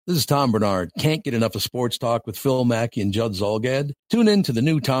This is Tom Bernard. Can't get enough of sports talk with Phil Mackey and Judd Zolgad? Tune in to the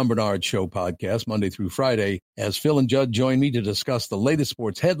new Tom Bernard Show podcast Monday through Friday as Phil and Judd join me to discuss the latest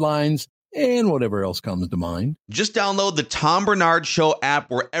sports headlines and whatever else comes to mind. Just download the Tom Bernard Show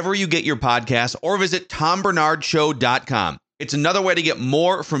app wherever you get your podcasts or visit tombernardshow.com. It's another way to get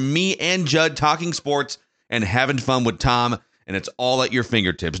more from me and Judd talking sports and having fun with Tom, and it's all at your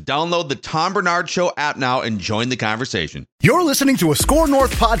fingertips. Download the Tom Bernard Show app now and join the conversation. You're listening to a Score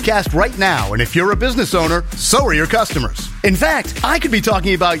North podcast right now, and if you're a business owner, so are your customers. In fact, I could be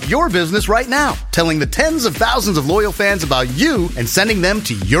talking about your business right now, telling the tens of thousands of loyal fans about you and sending them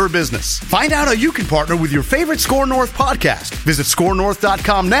to your business. Find out how you can partner with your favorite Score North podcast. Visit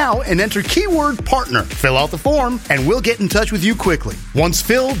scorenorth.com now and enter keyword partner. Fill out the form, and we'll get in touch with you quickly. Once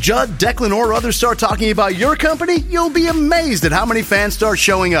Phil, Judd, Declan, or others start talking about your company, you'll be amazed at how many fans start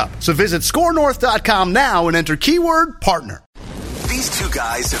showing up. So visit scorenorth.com now and enter keyword partner. These two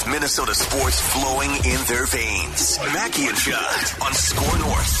guys have Minnesota sports flowing in their veins. Mackey and Judd on Score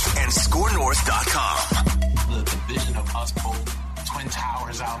North and scorenorth.com. The vision of us both twin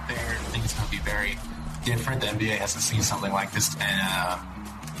towers out there, I think it's going to be very different. The NBA hasn't seen something like this, and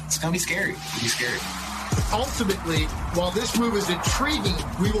it's going to be scary. It'll be scary. Ultimately, while this move is intriguing,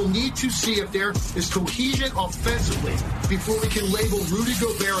 we will need to see if there is cohesion offensively before we can label Rudy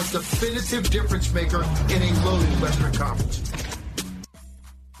Gobert a definitive difference maker in a loaded Western Conference.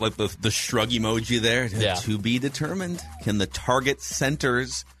 Like the shrug emoji there. Yeah. To be determined. Can the target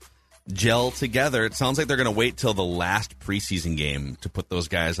centers gel together? It sounds like they're going to wait till the last preseason game to put those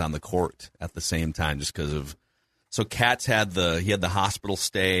guys on the court at the same time, just because of. So Katz had the hospital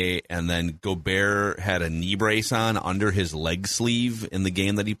stay, and then Gobert had a knee brace on under his leg sleeve in the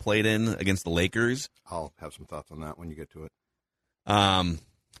game that he played in against the Lakers. I'll have some thoughts on that when you get to it.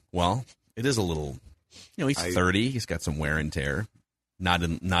 Well, it is a little. He's 30. He's got some wear and tear. Not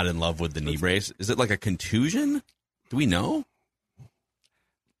in love with the knee brace. Is it like a contusion? Do we know?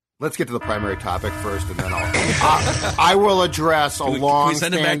 Let's get to the primary topic first, and then I will address a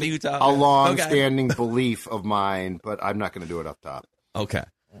long-standing belief of mine, but I'm not going to do it up top. Okay.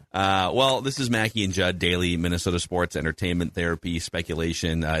 Well, this is Mackey and Judd, daily Minnesota sports, entertainment, therapy,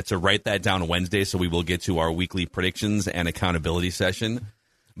 speculation. It's a Write That Down Wednesday, so we will get to our weekly predictions and accountability session.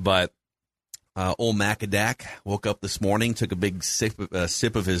 But old Macadac woke up this morning, took a big sip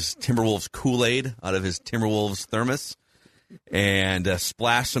of his Timberwolves Kool-Aid out of his Timberwolves thermos, and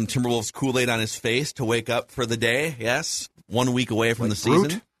splashed some Timberwolves Kool-Aid on his face to wake up for the day. Yes, 1 week away from the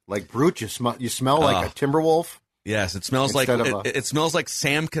season. Like Brute, you smell like a Timberwolf. Yes, it smells it smells like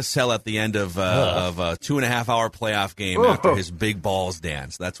Sam Cassell at the end of a 2.5-hour playoff game after his big balls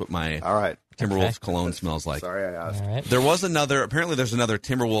dance. That's what my Timberwolves cologne smells like. Sorry, I asked. Right. There's another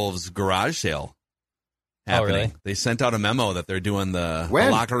Timberwolves garage sale happening. Oh, really? They sent out a memo that they're doing the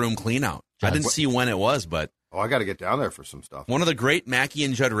locker room clean out. I didn't see when it was, but I got to get down there for some stuff. One of the great Mackey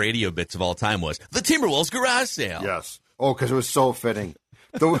and Judd radio bits of all time was the Timberwolves garage sale. Yes. Oh, because it was so fitting.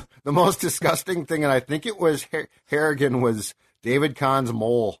 The most disgusting thing, and I think it was Harrigan, was David Kahn's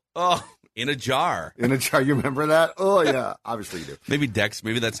mole. Oh, in a jar. In a jar. You remember that? Oh, yeah. Obviously you do. Maybe Dex.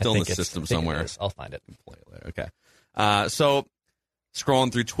 Maybe that's still in the system somewhere. I'll find it. Play it later. Okay. So,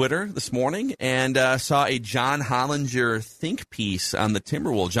 scrolling through Twitter this morning and saw a John Hollinger think piece on the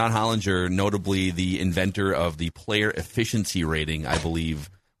Timberwolves. John Hollinger, notably the inventor of the player efficiency rating, I believe,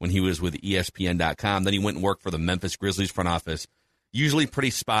 when he was with ESPN.com. Then he went and worked for the Memphis Grizzlies front office. Usually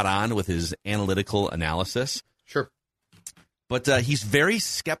pretty spot on with his analytical analysis. Sure. But he's very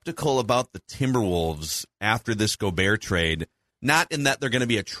skeptical about the Timberwolves after this Gobert trade. Not in that they're going to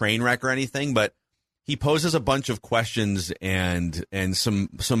be a train wreck or anything, but he poses a bunch of questions and some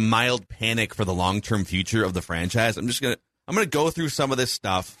mild panic for the long-term future of the franchise. I'm gonna go through some of this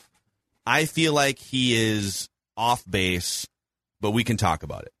stuff. I feel like he is off base, but we can talk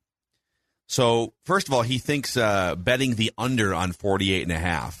about it. So, first of all, he thinks betting the under on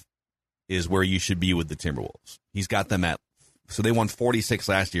 48.5 is where you should be with the Timberwolves. He's got them so they won 46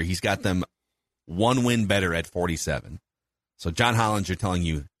 last year. He's got them one win better at 47. So John Hollinger telling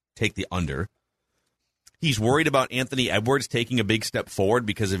you, take the under. He's worried about Anthony Edwards taking a big step forward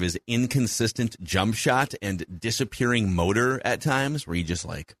because of his inconsistent jump shot and disappearing motor at times, where he just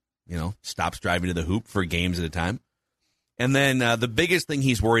stops driving to the hoop for games at a time. And then the biggest thing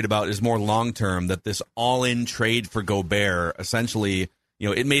he's worried about is more long-term, that this all-in trade for Gobert, essentially,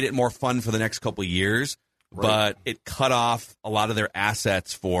 it made it more fun for the next couple of years, but it cut off a lot of their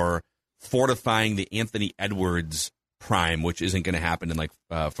assets for fortifying the Anthony Edwards prime, which isn't going to happen in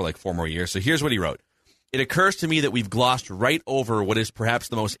for 4 more years. So here's what he wrote. It occurs to me that we've glossed right over what is perhaps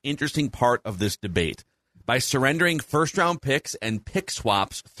the most interesting part of this debate. by surrendering first-round picks and pick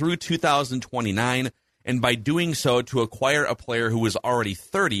swaps through 2029, and by doing so to acquire a player who was already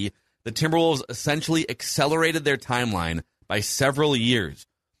 30, the Timberwolves essentially accelerated their timeline by several years.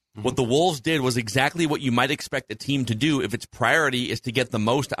 What the Wolves did was exactly what you might expect a team to do if its priority is to get the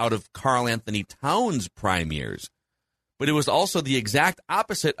most out of Karl Anthony Towns' prime years. But it was also the exact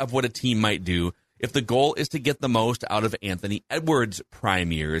opposite of what a team might do if the goal is to get the most out of Anthony Edwards'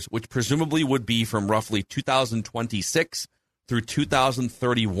 prime years, which presumably would be from roughly 2026 through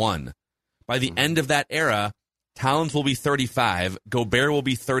 2031. By the end of that era, Towns will be 35, Gobert will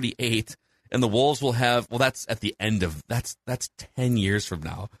be 38, and the Wolves will have, well, that's at the end of, that's 10 years from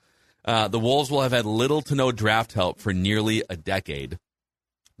now. The Wolves will have had little to no draft help for nearly a decade,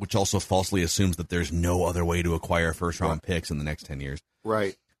 which also falsely assumes that there's no other way to acquire first-round picks in the next 10 years.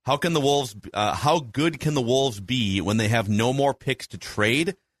 Right. How can the Wolves? How good can the Wolves be when they have no more picks to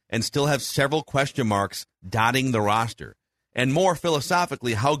trade and still have several question marks dotting the roster? And more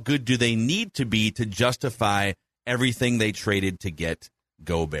philosophically, how good do they need to be to justify everything they traded to get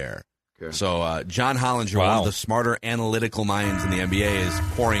Gobert? Okay. So John Hollinger, one of the smarter analytical minds in the NBA, is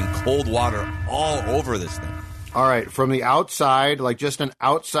pouring cold water all over this thing. All right, from the outside, like just an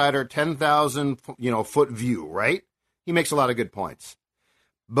outsider, 10,000 foot view, right? He makes a lot of good points.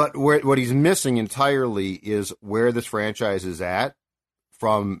 But what he's missing entirely is where this franchise is at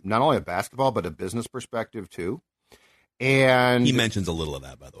from not only a basketball, but a business perspective, too. And he mentions a little of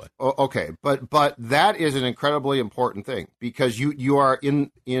that, by the way. Okay, but that is an incredibly important thing because you are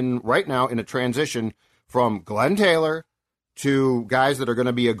in right now in a transition from Glenn Taylor to guys that are going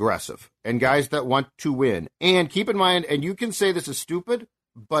to be aggressive and guys that want to win. And keep in mind, and you can say this is stupid,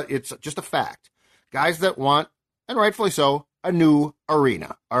 but it's just a fact. Guys that want, and rightfully so, a new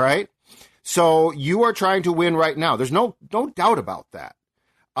arena, all right? So you are trying to win right now. There's no doubt about that.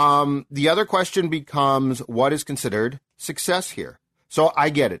 The other question becomes what is considered success here. So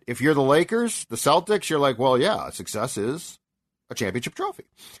I get it. If you're the Lakers, the Celtics, you're like, well, yeah, success is a championship trophy.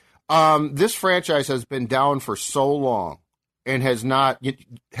 This franchise has been down for so long and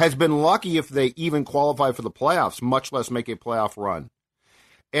has been lucky if they even qualify for the playoffs, much less make a playoff run.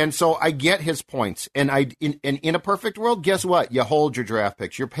 And so I get his points. And in a perfect world, guess what? You hold your draft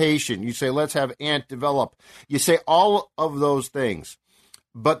picks. You're patient. You say, let's have Ant develop. You say all of those things.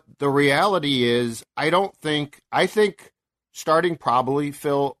 But the reality is, I think starting probably,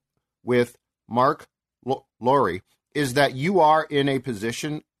 Phil, with Mark Lowry, is that you are in a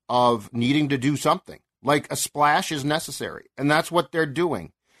position of needing to do something. Like a splash is necessary. And that's what they're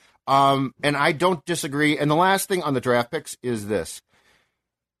doing. And I don't disagree. And the last thing on the draft picks is this.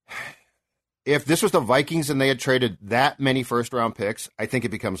 If this was the Vikings and they had traded that many first-round picks, I think it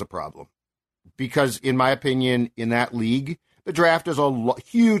becomes a problem. Because, in my opinion, in that league, the draft is a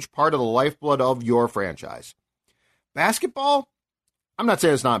huge part of the lifeblood of your franchise. Basketball, I'm not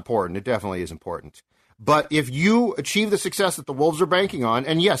saying it's not important. It definitely is important. But if you achieve the success that the Wolves are banking on,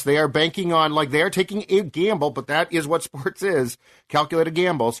 and yes, they are banking on, like they are taking a gamble, but that is what sports is, calculated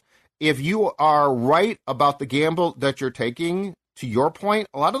gambles. If you are right about the gamble that you're taking, to your point,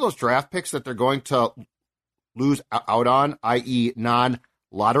 a lot of those draft picks that they're going to lose out on, i.e.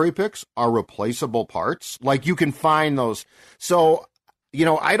 non-lottery picks, are replaceable parts. Like you can find those. So,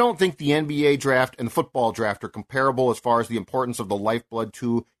 I don't think the NBA draft and the football draft are comparable as far as the importance of the lifeblood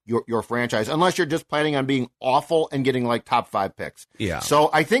to your franchise, unless you're just planning on being awful and getting like top 5 picks. Yeah. So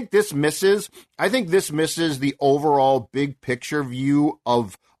I think this misses the overall big picture view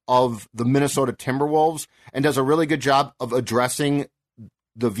of the Minnesota Timberwolves and does a really good job of addressing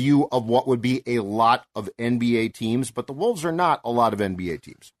the view of what would be a lot of NBA teams, but the Wolves are not a lot of NBA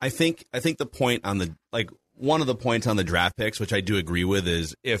teams. I think the point on one of the points on the draft picks, which I do agree with,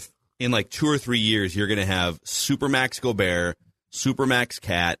 is if in like 2 or 3 years you're going to have Supermax Gobert, Supermax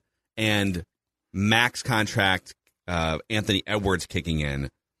Cat, and max contract Anthony Edwards kicking in,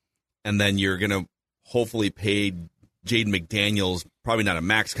 and then you're going to hopefully pay Jaden McDaniels, probably not a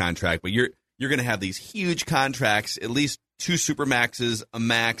max contract, but you're going to have these huge contracts, at least 2 Supermaxes, a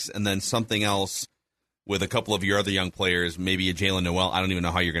max, and then something else with a couple of your other young players, maybe a Jalen Noel. I don't even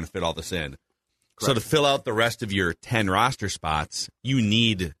know how you're going to fit all this in. Correct. So to fill out the rest of your 10 roster spots, you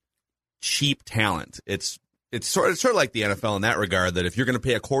need cheap talent. It's sort of like the NFL in that regard, that if you're going to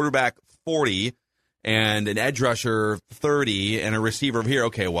pay a quarterback $40 and an edge rusher $30 and a receiver here,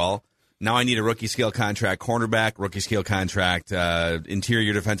 okay, well, now I need a rookie scale contract cornerback, rookie scale contract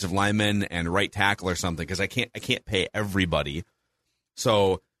interior defensive lineman, and right tackle or something, because I can't pay everybody.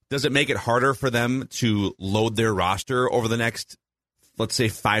 So does it make it harder for them to load their roster over the next, let's say,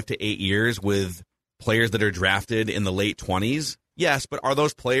 5 to 8 years with players that are drafted in the late 20s? Yes, but are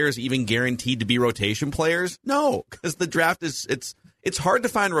those players even guaranteed to be rotation players? No, because the draft it's hard to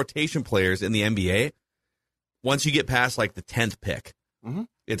find rotation players in the NBA once you get past like the 10th pick. Mm-hmm.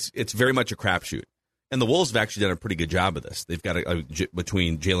 It's very much a crapshoot. And the Wolves have actually done a pretty good job of this. They've got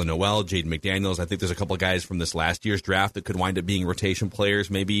between Jalen Noel, Jaden McDaniels, I think there's a couple of guys from this last year's draft that could wind up being rotation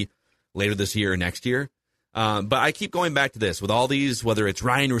players maybe later this year or next year. But I keep going back to this with all these, whether it's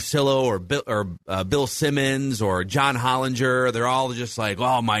Ryan Russillo or Bill Simmons or John Hollinger, they're all just like,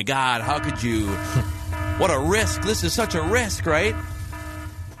 oh my God, how could you? What a risk. This is such a risk, right?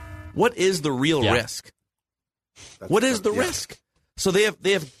 What is the real risk? What is the risk? So they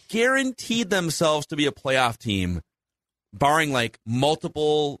have guaranteed themselves to be a playoff team, barring like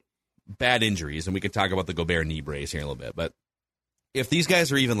multiple bad injuries, and we can talk about the Gobert knee brace here in a little bit. But if these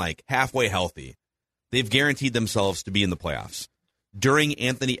guys are even like halfway healthy, they've guaranteed themselves to be in the playoffs during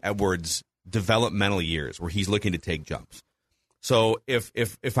Anthony Edwards' developmental years, where he's looking to take jumps. So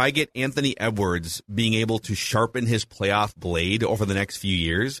if I get Anthony Edwards being able to sharpen his playoff blade over the next few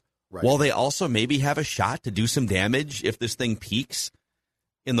years. Right. While they also maybe have a shot to do some damage if this thing peaks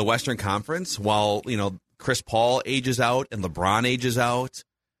in the Western Conference, while, you know, Chris Paul ages out and LeBron ages out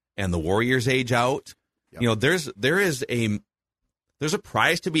and the Warriors age out. Yep. You know, there's a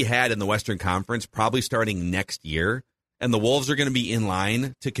prize to be had in the Western Conference probably starting next year, and the Wolves are going to be in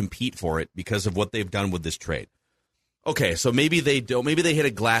line to compete for it because of what they've done with this trade. Okay, so maybe they hit a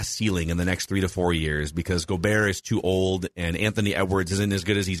glass ceiling in the next 3 to 4 years because Gobert is too old and Anthony Edwards isn't as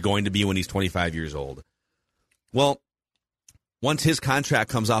good as he's going to be when he's 25 years old. Well, once his contract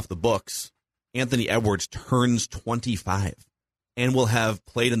comes off the books, Anthony Edwards turns 25 and will have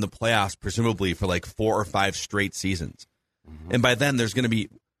played in the playoffs presumably for like 4 or 5 straight seasons. Mm-hmm. And by then there's going to be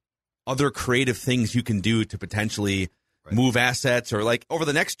other creative things you can do to potentially move assets, or like over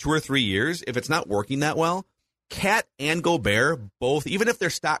the next 2 or 3 years, if it's not working that well, Cat and Gobert both, even if their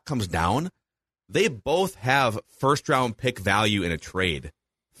stock comes down, they both have first-round pick value in a trade.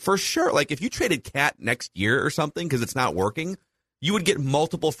 For sure. Like, if you traded Cat next year or something because it's not working, you would get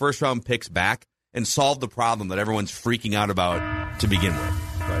multiple first-round picks back and solve the problem that everyone's freaking out about to begin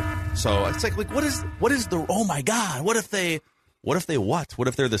with. Right. So it's like what is the, oh, my God, what if they're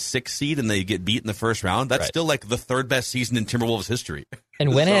the 6th seed and they get beat in the first round? That's still like the 3rd best season in Timberwolves history.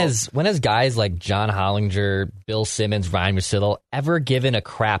 And when has guys like John Hollinger, Bill Simmons, Ryan Russillo ever given a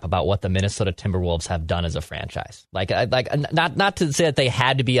crap about what the Minnesota Timberwolves have done as a franchise? Like not to say that they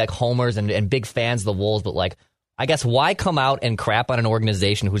had to be like homers and big fans of the Wolves, but like, I guess why come out and crap on an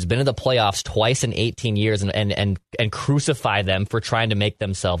organization who's been in the playoffs twice in 18 years and crucify them for trying to make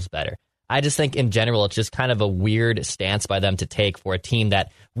themselves better? I just think in general, it's just kind of a weird stance by them to take for a team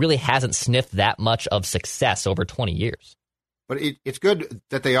that really hasn't sniffed that much of success over 20 years. But it's good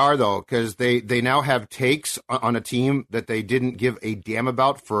that they are, though, because they now have takes on a team that they didn't give a damn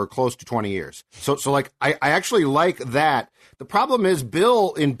about for close to 20 years. So like, I actually like that. The problem is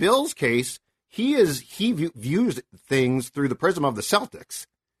in Bill's case, he views things through the prism of the Celtics.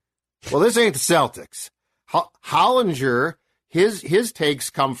 Well, this ain't the Celtics. Hollinger, his takes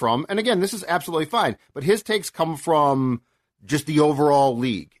come from, and again, this is absolutely fine, but his takes come from just the overall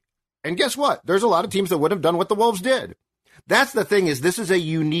league. And guess what? There's a lot of teams that would have done what the Wolves did. That's the thing, is this is a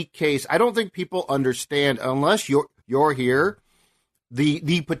unique case. I don't think people understand, unless you're here,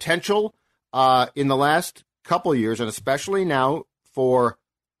 the potential in the last couple of years, and especially now, for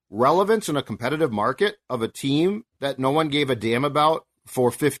relevance in a competitive market of a team that no one gave a damn about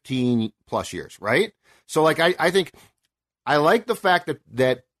for 15 plus years, right? So like, I think I like the fact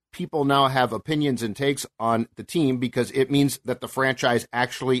that people now have opinions and takes on the team, because it means that the franchise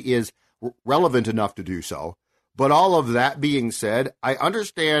actually is relevant enough to do so. But all of that being said, I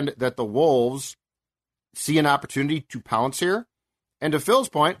understand that the Wolves see an opportunity to pounce here. And to Phil's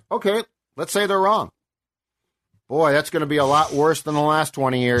point, okay, let's say they're wrong. Boy, that's going to be a lot worse than the last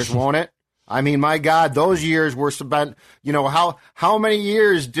 20 years, won't it? I mean, my God, those years were spent, how many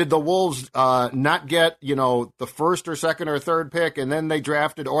years did the Wolves not get, the first or second or third pick, and then they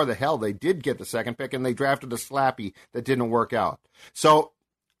drafted, or they did get the second pick, and they drafted a slappy that didn't work out. So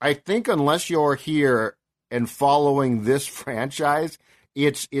I think unless you're here and following this franchise,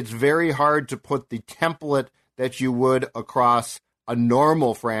 it's very hard to put the template that you would across a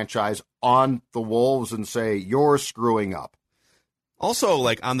normal franchise on the Wolves and say, you're screwing up. Also,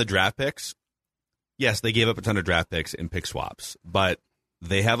 like on the draft picks, yes, they gave up a ton of draft picks in pick swaps, but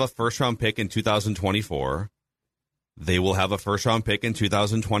they have a first-round pick in 2024. They will have a first-round pick in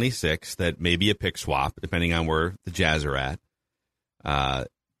 2026 that may be a pick swap, depending on where the Jazz are at.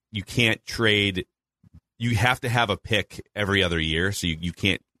 You can't trade. You have to have a pick every other year, so you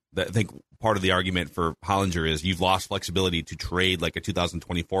can't I think part of the argument for Hollinger is you've lost flexibility to trade like a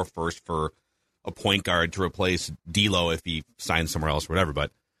 2024 first for a point guard to replace D'Lo if he signs somewhere else or whatever.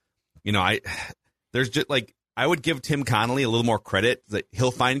 But, there's just like, I would give Tim Connolly a little more credit that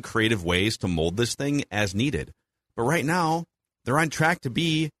he'll find creative ways to mold this thing as needed. But right now, they're on track to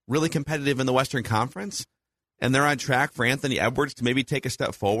be really competitive in the Western Conference, and they're on track for Anthony Edwards to maybe take a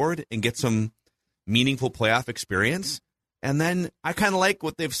step forward and get some meaningful playoff experience. And then I kind of like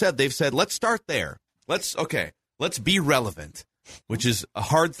what they've said. They've said, let's start there. Let's be relevant, which is a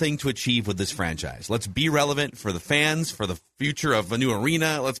hard thing to achieve with this franchise. Let's be relevant for the fans, for the future of a new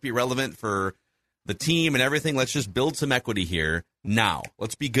arena. Let's be relevant for the team and everything. Let's just build some equity here now.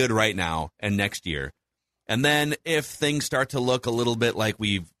 Let's be good right now and next year. And then if things start to look a little bit like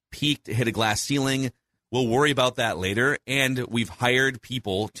we've peaked, hit a glass ceiling, we'll worry about that later. And we've hired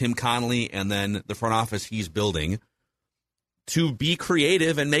people, Tim Connolly and then the front office he's building, to be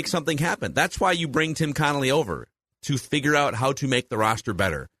creative and make something happen. That's why you bring Tim Connolly over, to figure out how to make the roster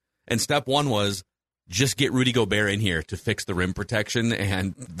better. And step one was just get Rudy Gobert in here to fix the rim protection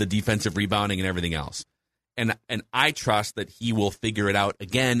and the defensive rebounding and everything else. And I trust that he will figure it out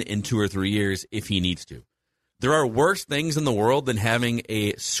again in 2 or 3 years if he needs to. There are worse things in the world than having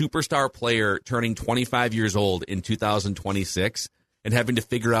a superstar player turning 25 years old in 2026 and having to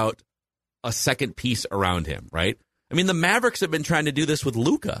figure out a second piece around him, right? I mean, the Mavericks have been trying to do this with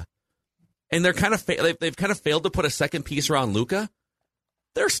Luka, and they've kind of failed to put a second piece around Luka.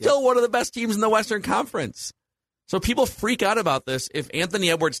 They're still one of the best teams in the Western Conference. So people freak out about this if Anthony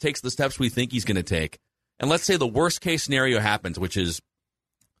Edwards takes the steps we think he's going to take. And let's say the worst case scenario happens, which is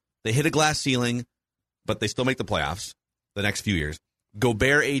they hit a glass ceiling, but they still make the playoffs the next few years.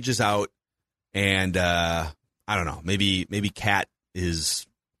 Gobert ages out, and I don't know, maybe Cat is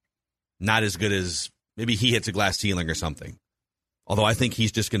not as good as, maybe he hits a glass ceiling or something. Although I think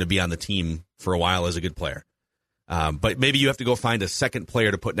he's just going to be on the team for a while as a good player. But maybe you have to go find a second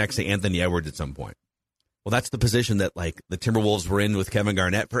player to put next to Anthony Edwards at some point. Well, that's the position that like the Timberwolves were in with Kevin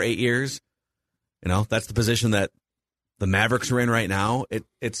Garnett for 8 years. That's the position that the Mavericks are in right now.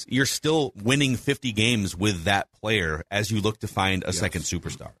 It's you're still winning 50 games with that player as you look to find a second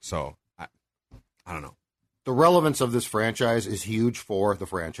superstar. So I don't know. The relevance of this franchise is huge for the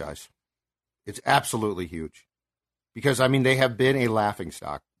franchise. It's absolutely huge because, I mean, they have been a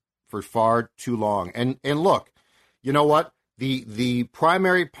laughingstock for far too long. And look, you know what? The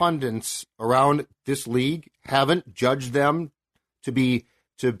primary pundits around this league haven't judged them to be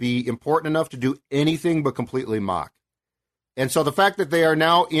important enough to do anything but completely mock. And so the fact that they are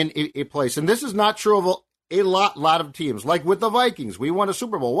now in a place, and this is not true of a lot of teams, like with the Vikings, we won a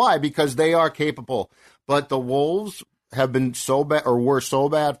Super Bowl. Why? Because they are capable. But the Wolves have been so bad, or were so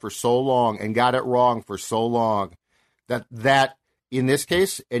bad for so long, and got it wrong for so long, that in this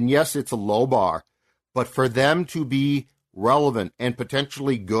case, and yes, it's a low bar, but for them to be relevant and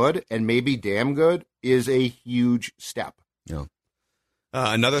potentially good, and maybe damn good, is a huge step. Yeah.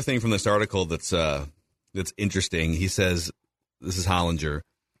 Another thing from this article that's interesting, he says, this is Hollinger,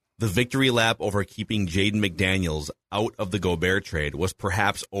 the victory lap over keeping Jaden McDaniels out of the Gobert trade was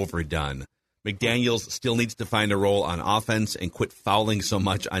perhaps overdone. McDaniels still needs to find a role on offense and quit fouling so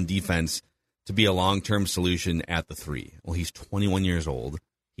much on defense to be a long-term solution at the three. Well, he's 21 years old.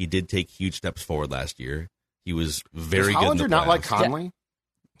 He did take huge steps forward last year. He was very good in the playoffs. Not like Conley?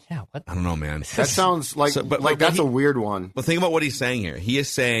 Yeah, what? I don't know, man. That sounds like that's a weird one. But think about what he's saying here. He is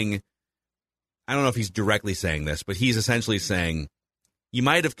saying, I don't know if he's directly saying this, but he's essentially saying, you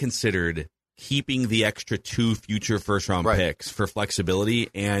might have considered keeping the extra 2 future first-round picks for flexibility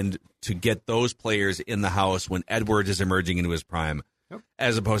and to get those players in the house when Edwards is emerging into his prime,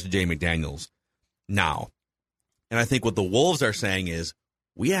 as opposed to Jay McDaniels now. And I think what the Wolves are saying is,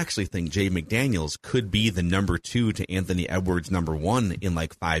 we actually think Jay McDaniels could be the number 2 to Anthony Edwards' number 1 in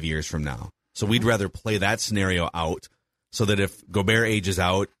like 5 years from now. So we'd rather play that scenario out so that if Gobert ages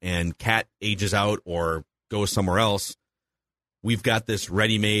out and Cat ages out or goes somewhere else, we've got this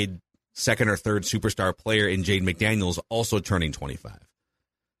ready-made second or third superstar player in Jaden McDaniels also turning 25.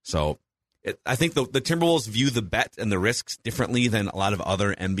 So I think the Timberwolves view the bet and the risks differently than a lot of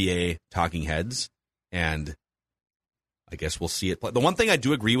other NBA talking heads, and I guess we'll see it play. The one thing I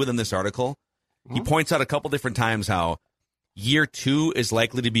do agree with in this article, he points out a couple different times how year 2 is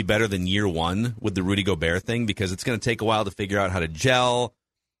likely to be better than year 1 with the Rudy Gobert thing because it's going to take a while to figure out how to gel.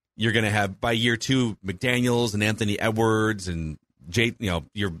 You're going to have, by year 2, McDaniels and Anthony Edwards and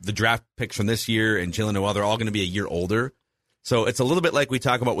the draft picks from this year and Jalen Noel, they're all going to be a year older. So it's a little bit like we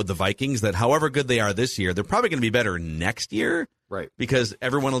talk about with the Vikings, that however good they are this year, they're probably going to be better next year. Right. Because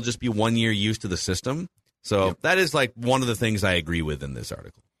everyone will just be 1 year used to the system. So that is like one of the things I agree with in this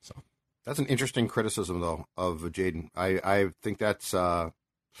article. That's an interesting criticism, though, of Jaden. I think that's. I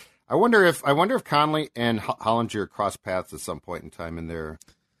wonder if Conley and Hollinger crossed paths at some point in time in their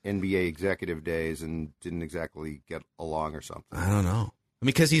NBA executive days and didn't exactly get along or something. I don't know. I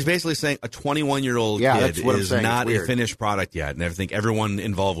mean, because he's basically saying a 21-year-old kid is not a finished product yet, and I think everyone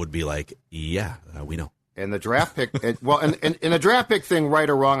involved would be like, "Yeah, we know." And the draft pick, and the draft pick thing, right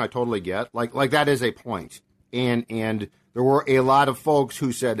or wrong, I totally get. Like that is a point, and there were a lot of folks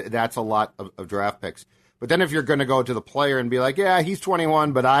who said that's a lot of draft picks. But then if you're going to go to the player and be like, "Yeah, he's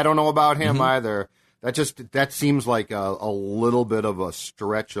 21, but I don't know about him either," that seems like a little bit of a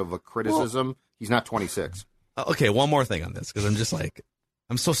stretch of a criticism. Well, he's not 26. Okay, one more thing on this, because I'm just like.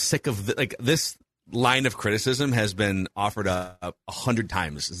 I'm so sick of this line of criticism has been offered 100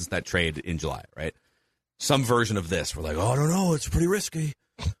 times since that trade in July, right? Some version of this. We're like, oh, I don't know. It's pretty risky.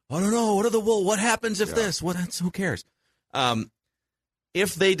 I don't know. What happens if this? Who cares?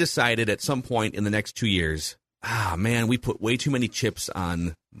 If they decided at some point in the next 2 years, man, we put way too many chips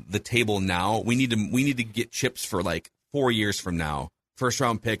on the table now. We need to get chips for like 4 years from now. First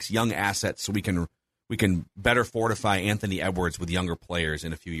round picks, young assets, so we can better fortify Anthony Edwards with younger players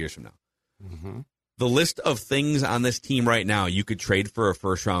in a few years from now. Mm-hmm. The list of things on this team right now you could trade for a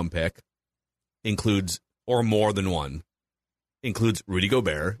first-round pick includes, or more than one, includes Rudy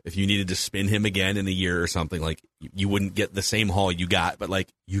Gobert. If you needed to spin him again in a year or something, like you wouldn't get the same haul you got, but like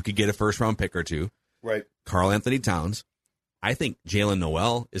you could get a first-round pick or two. Right. Karl Anthony Towns. I think Jalen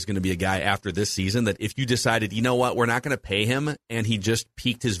Noel is going to be a guy after this season that if you decided, you know what, we're not going to pay him, and he just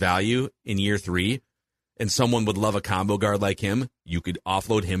peaked his value in year 3, and someone would love a combo guard like him, you could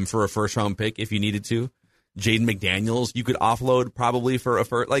offload him for a first-round pick if you needed to. Jaden McDaniels, you could offload probably for a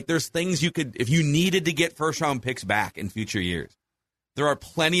first. Like, there's things you could, if you needed to get first-round picks back in future years. There are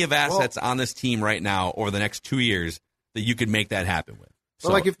plenty of assets on this team right now over the next 2 years that you could make that happen with.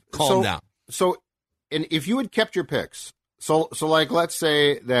 So, calm down. So, and if you had kept your picks, so like, let's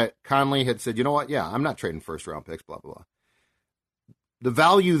say that Conley had said, you know what, yeah, I'm not trading first-round picks, blah, blah, blah. The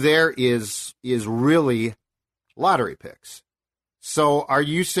value there is really lottery picks. So are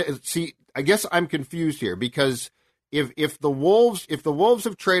you see? I guess I'm confused here because if the Wolves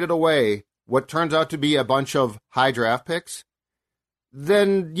have traded away what turns out to be a bunch of high draft picks,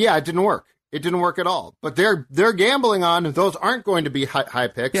 then yeah, it didn't work. It didn't work at all. But they're gambling on those aren't going to be high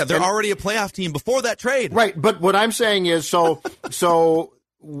picks. Yeah, they're already a playoff team before that trade. Right. But what I'm saying is so.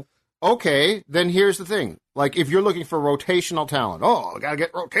 Okay, then here's the thing. Like, if you're looking for rotational talent, I got to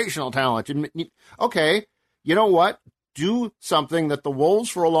get rotational talent. Okay, you know what? Do something that the Wolves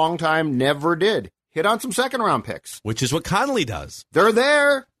for a long time never did. Hit on some second-round picks. Which is what Conley does. They're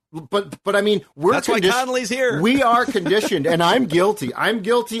there, but I mean, that's why Conley's here. We are conditioned, and I'm guilty. I'm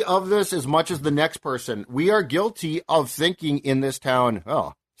guilty of this as much as the next person. We are guilty of thinking in this town,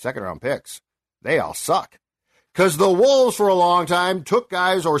 second-round picks, they all suck. Because the Wolves, for a long time, took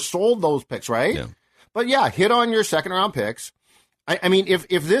guys or sold those picks, right? Yeah. But, yeah, hit on your second-round picks. I mean, if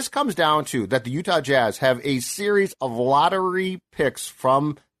this comes down to that the Utah Jazz have a series of lottery picks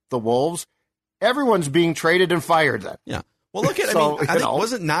from the Wolves, everyone's being traded and fired then. Yeah. Well, look at I think,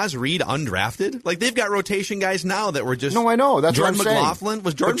 wasn't Naz Reid undrafted? Like, they've got rotation guys now that were just... No, I know. That's Jordan what I'm McLaughlin? saying.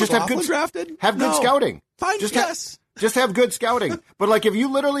 Was Jordan McLaughlin drafted? Have good scouting. Fine, yes. Just have good scouting. But, like, if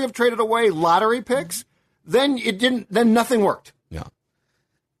you literally have traded away lottery picks... Then nothing worked. Yeah.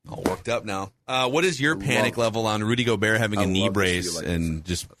 All worked up now. What is your panic level on Rudy Gobert having a knee brace and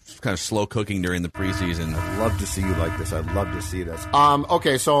just kind of slow cooking during the preseason? I'd love to see you like this. I'd love to see this.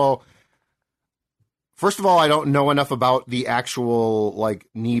 Okay, so first of all, I don't know enough about the actual like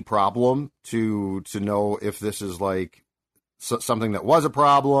knee problem to know if this is like something that was a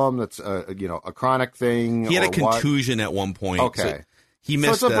problem, that's a chronic thing. He had a contusion at one point. Okay. So he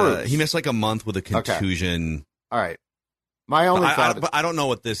missed like a month with a contusion. Okay. All right. My only thought. But I don't know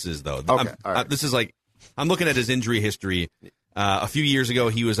what this is though. Okay. All right. This is like I'm looking at his injury history. A few years ago,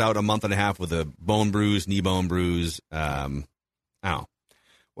 he was out a month and a half with a knee bone bruise. I don't know.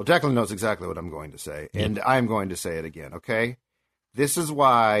 Well, Declan knows exactly what I'm going to say, and I'm going to say it again. Okay. This is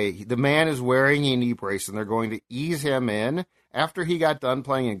why the man is wearing a knee brace, and they're going to ease him in after he got done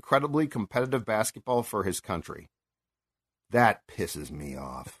playing incredibly competitive basketball for his country. That pisses me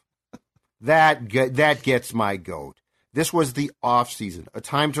off. That gets my goat. This was the off season, a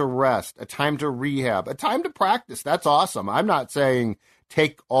time to rest, a time to rehab, a time to practice. That's awesome. I'm not saying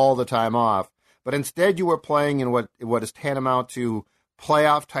take all the time off, but instead you were playing in what is tantamount to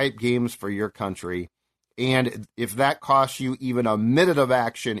playoff type games for your country. And if that costs you even a minute of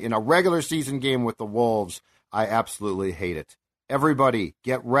action in a regular season game with the Wolves, I absolutely hate it. Everybody,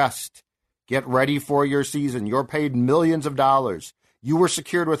 get rest. Get ready for your season. You're paid millions of dollars. You were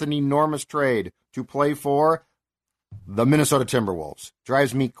secured with an enormous trade to play for the Minnesota Timberwolves.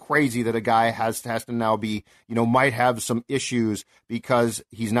 Drives me crazy that a guy has to now be, might have some issues because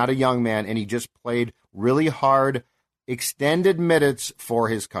he's not a young man and he just played really hard, extended minutes for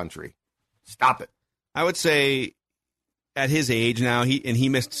his country. Stop it. I would say at his age now, he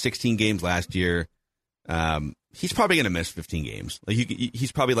missed 16 games last year. He's probably going to miss 15 games. Like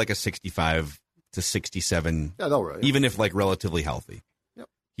he's probably like a 65 to 67, even if like relatively healthy. Yep.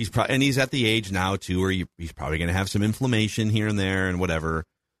 He's at the age now too where he's probably going to have some inflammation here and there and whatever.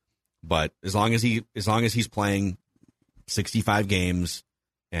 But as long as he's playing 65 games,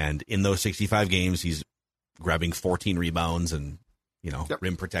 and in those 65 games he's grabbing 14 rebounds and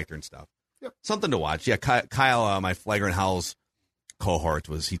rim protector and stuff. Yep. Something to watch. Yeah, Kyle, my Flagrant Howls cohort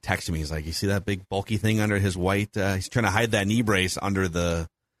he texted me. He's like, you see that big bulky thing under his white? He's trying to hide that knee brace under the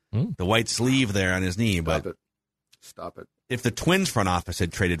white sleeve there on his knee. Stop it. If the Twins front office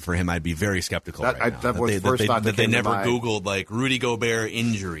had traded for him, I'd be very skeptical right now. That was the first thought that they came to never mind. Googled like Rudy Gobert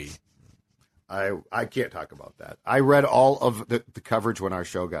injury. I can't talk about that. I read all of the coverage when our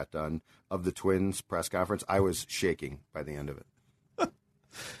show got done of the Twins press conference. I was shaking by the end of it.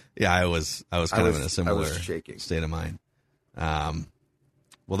 Yeah, I was kind of in a similar state of mind.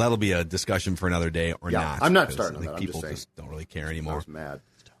 Well, that'll be a discussion for another day or not. I'm not starting on that. People just don't really care anymore. I was mad.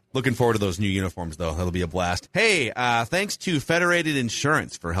 Looking forward to those new uniforms, though. That'll be a blast. Hey, thanks to Federated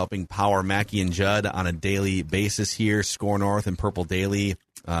Insurance for helping power Mackie and Judd on a daily basis here. Score North and Purple Daily.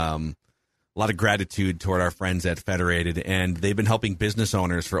 A lot of gratitude toward our friends at Federated, and they've been helping business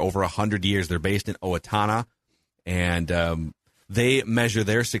owners for over 100 years. They're based in Owatonna, and they measure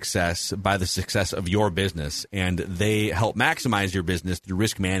their success by the success of your business, and they help maximize your business through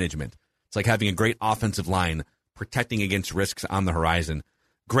risk management. It's like having a great offensive line protecting against risks on the horizon.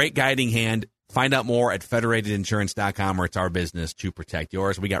 Great guiding hand. Find out more at federatedinsurance.com, where it's our business to protect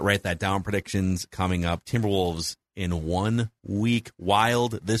yours. We got Write That Down predictions coming up. Timberwolves in 1 week.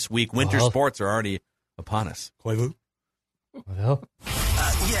 Wild this week. Winter sports are already upon us. Koivu?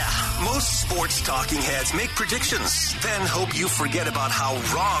 Yeah, most sports talking heads make predictions, then hope you forget about how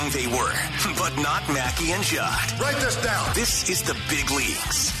wrong they were. But not Mackie and Judd. Write this down. This is the big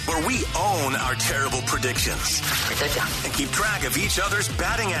leagues, where we own our terrible predictions. Write that down. And keep track of each other's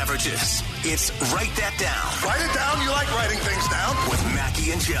batting averages. It's Write That Down. Write it down. You like writing things down. With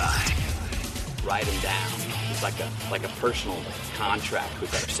Mackie and Judd. Write them down. It's like a personal contract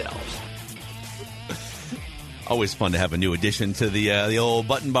with ourselves. Always fun to have a new addition to the old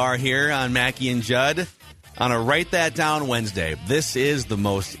button bar here on Mackie and Judd on a Write That Down Wednesday. This is the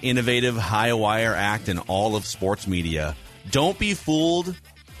most innovative high wire act in all of sports media. Don't be fooled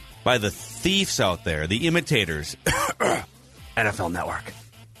by the thieves out there, the imitators. NFL Network.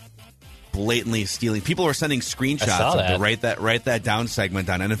 Blatantly stealing. People were sending screenshots of the Write That Down segment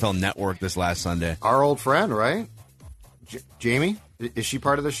on NFL Network this last Sunday. Our old friend, right? Jamie? Is she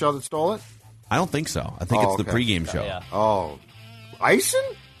part of the show that stole it? I don't think so. I think it's the pregame show. Yeah. Oh, Ison?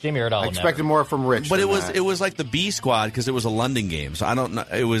 Jamie Erdahl. I expected more from Rich. But it was like the B squad because it was a London game. So I don't know.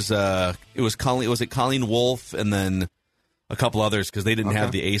 It was Colleen. Was it Colleen Wolfe and then a couple others because they didn't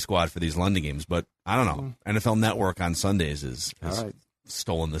have the A squad for these London games. But I don't know. NFL Network on Sundays is right.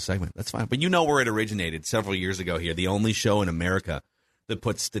 Stolen the segment. That's fine. But you know where it originated several years ago here. The only show in America that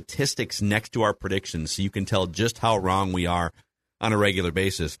puts statistics next to our predictions so you can tell just how wrong we are on a regular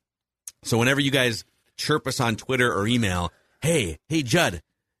basis. So whenever you guys chirp us on Twitter or email, hey, Judd,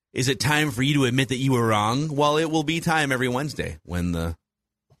 is it time for you to admit that you were wrong? Well, it will be time every Wednesday when the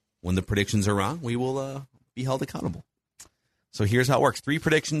predictions are wrong. We will be held accountable. So here's how it works. 3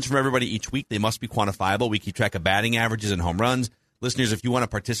 predictions from everybody each week. They must be quantifiable. We keep track of batting averages and home runs. Listeners, if you want to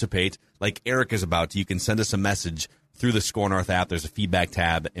participate, like Eric is about to, you can send us a message through the Score North app. There's a feedback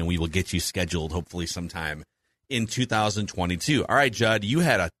tab, and we will get you scheduled hopefully sometime in 2022. All right, Judd, you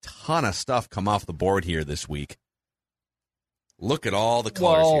had a ton of stuff come off the board here this week. Look at all the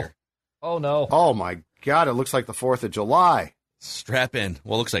colors here. Oh, no. Oh, my God. It looks like the 4th of July. Strap in.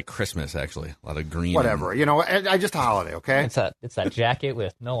 Well, it looks like Christmas, actually. A lot of green. Whatever. I just a holiday, okay? It's that jacket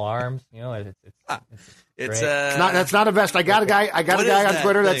with no arms. That's not a vest. I got a guy on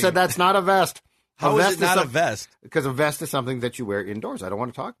Twitter that said that's not a vest. How is it not a vest? Because a vest is something that you wear indoors. I don't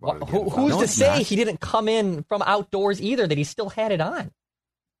want to talk about it again. Who's to say he didn't come in from outdoors either, that he still had it on?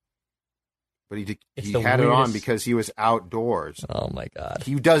 But he had it on because he was outdoors. Oh, my God.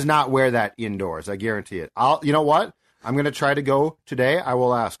 He does not wear that indoors. I guarantee it. You know what? I'm going to try to go today. I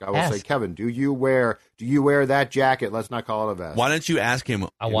will ask. I will say, Kevin, do you wear that jacket? Let's not call it a vest. Why don't you ask him?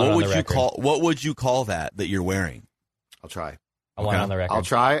 What would you call that you're wearing? I'll try. I want it on the record. I'll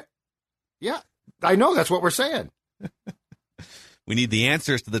try. Yeah, I know. That's what we're saying. We need the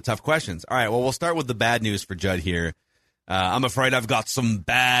answers to the tough questions. All right, well, we'll start with the bad news for Judd here. I'm afraid I've got some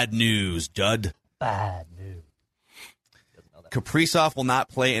bad news, Judd. Bad news. Kaprizov will not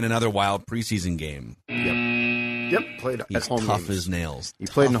play in another Wild preseason game. Yep, played He's at home tough games. as nails. He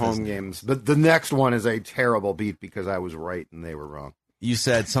played in home games. But the next one is a terrible beat because I was right and they were wrong. You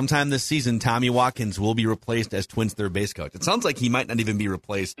said sometime this season, Tommy Watkins will be replaced as Twins third base coach. It sounds like he might not even be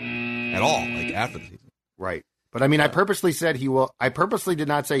replaced at all, like after the season. Right. But I mean, I purposely said he will. I purposely did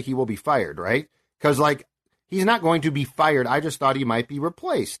not say he will be fired, right? Because, like, he's not going to be fired. I just thought he might be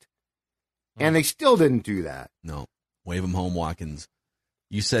replaced. And they still didn't do that. No. Wave him home, Watkins.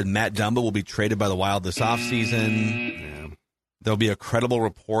 You said Matt Dumba will be traded by the Wild this offseason. Yeah. There'll be a credible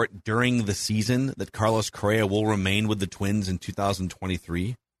report during the season that Carlos Correa will remain with the Twins in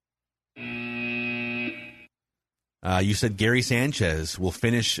 2023. You said Gary Sanchez won't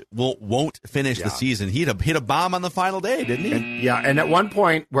finish the season. He hit a bomb on the final day, didn't he? And at one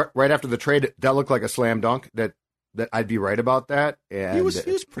point, right after the trade, that looked like a slam dunk. That I'd be right about that. And he was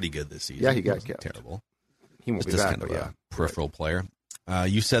pretty good this season. Yeah, he got kept. Terrible. He won't be just back, kind of but a peripheral player.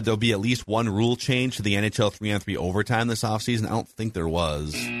 You said there'll be at least one rule change to the NHL 3-on-3 overtime this offseason. I don't think there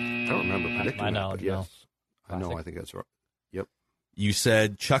was. I don't remember predicting My that, knowledge, but yes. no. I know, I think that's right. Yep. You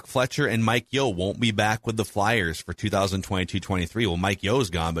said Chuck Fletcher and Mike Yeo won't be back with the Flyers for 2022-23. Well, Mike Yeo's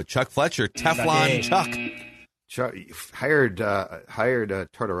gone, but Chuck Fletcher, Teflon Chuck. Hired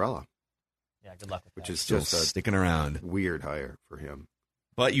Tortorella, Yeah, good luck with which that. is Still just a sticking around. weird hire for him.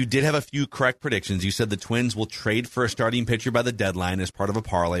 But you did have a few correct predictions. You said the Twins will trade for a starting pitcher by the deadline as part of a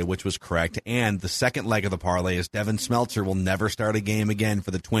parlay, which was correct. And the second leg of the parlay is Devin Smeltzer will never start a game again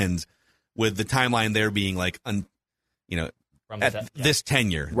for the Twins, with the timeline there being like, this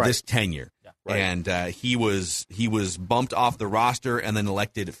tenure. Yeah, right. And he was bumped off the roster and then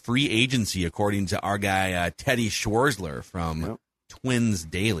elected free agency, according to our guy Teddy Schwarzler from Twins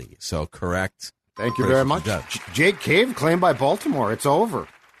Daily. So correct. Thank you very much. Jake Cave claimed by Baltimore. It's over.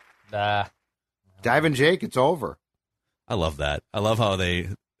 Diving Jake, it's over. I love that. I love how they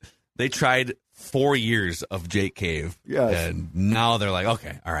tried 4 years of Jake Cave. Yes. And now they're like,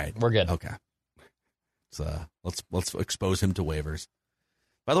 okay, all right. We're good. Okay. So let's expose him to waivers.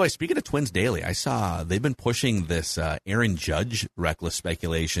 By the way, speaking of Twins Daily, I saw they've been pushing this Aaron Judge reckless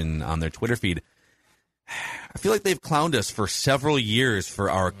speculation on their Twitter feed. I feel like they've clowned us for several years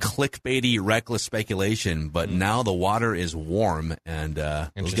for our clickbaity, reckless speculation, but now the water is warm, and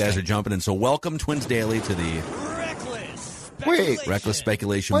those guys are jumping in. So welcome, Twins Daily, to the reckless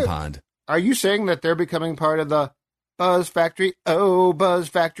speculation pond. Are you saying that they're becoming part of the Buzz Factory? Oh, Buzz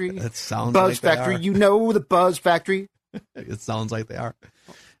Factory. That sounds Buzz like Factory. they are. You know the Buzz Factory. It sounds like they are.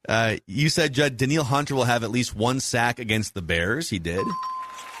 You said, Judd, Daniil Hunter will have at least one sack against the Bears. He did.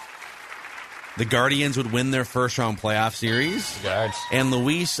 The Guardians would win their first-round playoff series. Guards. And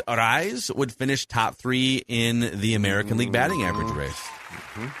Luis Arraez would finish top 3 in the American League batting average race.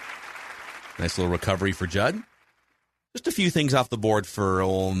 Nice little recovery for Judd. Just a few things off the board for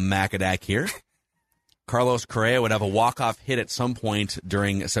old Macadac here. Carlos Correa would have a walk-off hit at some point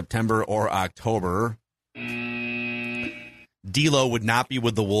during September or October. D'Lo would not be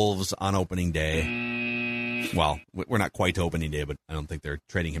with the Wolves on opening day. Well, we're not quite to opening day, but I don't think they're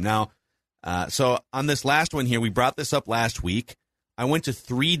trading him now. So on this last one here, we brought this up last week. I went to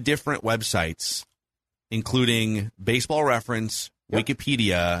 3 different websites, including Baseball Reference,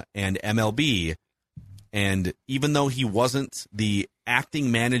 Wikipedia, and MLB. And even though he wasn't the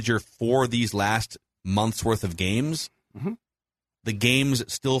acting manager for these last month's worth of games, the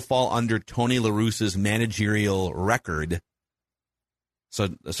games still fall under Tony La Russa's managerial record. So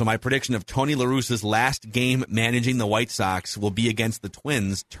my prediction of Tony La Russa's last game managing the White Sox will be against the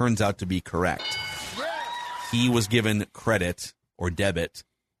Twins turns out to be correct. He was given credit or debit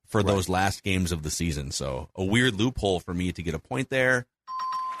for those last games of the season. So a weird loophole for me to get a point there.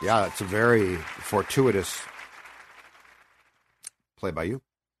 Yeah, it's a very fortuitous play by you.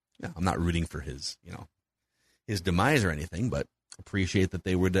 Yeah, I'm not rooting for his demise or anything, but appreciate that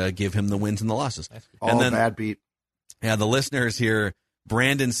they would give him the wins and the losses. And then bad beat. Yeah, the listeners here,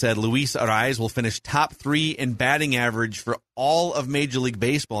 Brandon said Luis Arraez will finish top 3 in batting average for all of Major League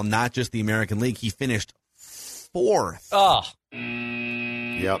Baseball, not just the American League. He finished 4th. Oh.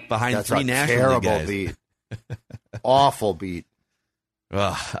 Yep. Behind That's 3 a National League guys. terrible beat. Awful beat.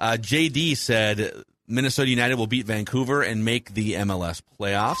 JD said Minnesota United will beat Vancouver and make the MLS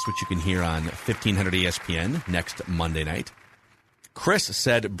playoffs, which you can hear on 1500 ESPN next Monday night. Chris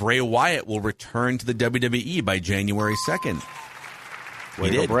said Bray Wyatt will return to the WWE by January 2nd. Way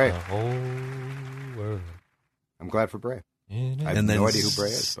to go, Bray. Oh, I'm glad for Bray. I have And then no idea who Bray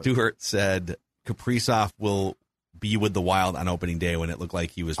is. Stewart said Kaprizov will be with the Wild on opening day when it looked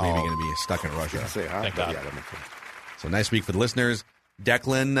like he was maybe going to be stuck in Russia. Thank God. Yeah, that makes sense. So nice week for the listeners.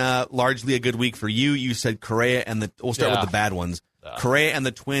 Declan, largely a good week for you. You said Correa and we'll start with the bad ones. Correa and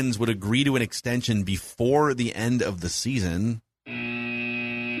the Twins would agree to an extension before the end of the season.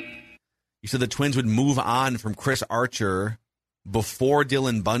 You said the Twins would move on from Chris Archer before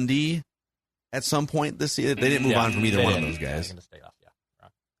Dylan Bundy at some point this year. They didn't move on from either one of those guys.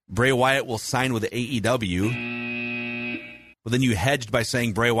 Bray Wyatt will sign with AEW. But then you hedged by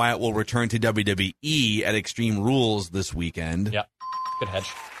saying Bray Wyatt will return to WWE at Extreme Rules this weekend. Yep. Good hedge.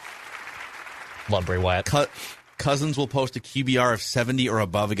 Love Bray Wyatt. Cousins will post a QBR of 70 or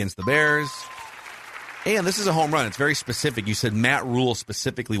above against the Bears. And this is a home run. It's very specific. You said Matt Rule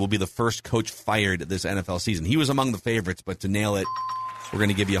specifically will be the first coach fired this NFL season. He was among the favorites, but to nail it, we're going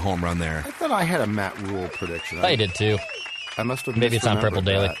to give you a home run there. I thought I had a Matt Rule prediction. I did too. I must have. Maybe it's on Purple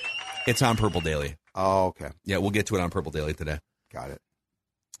Daily. That. It's on Purple Daily. Oh, okay. Yeah, we'll get to it on Purple Daily today. Got it.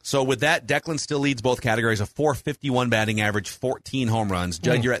 So with that, Declan still leads both categories, a .451 batting average, 14 home runs.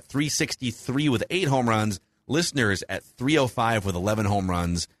 Judd, you're at 363 with 8 home runs. Listeners at 305 with 11 home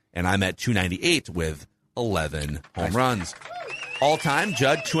runs. And I'm at 298 with 11 home runs. All time,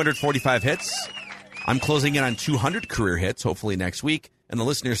 Judd, 245 hits. I'm closing in on 200 career hits, hopefully next week. And the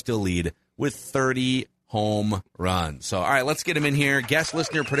listeners still lead with 30 home runs. So, all right, let's get him in here. Guest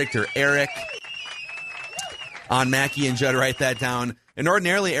listener predictor, Eric. On Mackey and Judd, write that down. And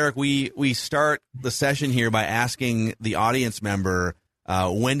ordinarily, Eric, we start the session here by asking the audience member,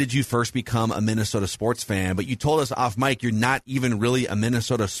 when did you first become a Minnesota sports fan? But you told us off mic you're not even really a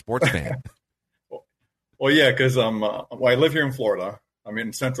Minnesota sports fan. Well, yeah, because I live here in Florida. I'm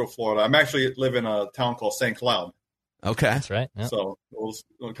in Central Florida. I'm actually live in a town called St. Cloud. Okay. That's right. Yep. So a little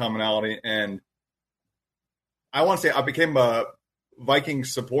commonality. And I want to say I became a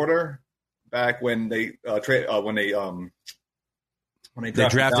Vikings supporter back when they drafted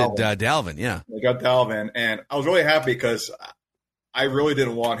Dalvin. Yeah, they got Dalvin, and I was really happy because I really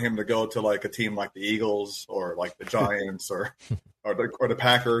didn't want him to go to like a team like the Eagles or like the Giants or the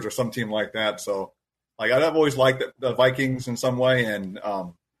Packers or some team like that. So like I've always liked the Vikings in some way, and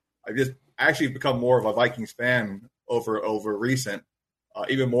I just actually become more of a Vikings fan over recent,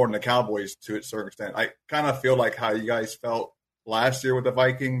 even more than the Cowboys to a certain extent. I kind of feel like how you guys felt last year with the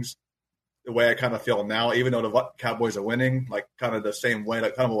Vikings. The way I kind of feel now, even though the Cowboys are winning, like kind of the same way,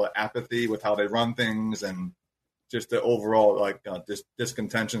 like kind of with apathy with how they run things and just the overall like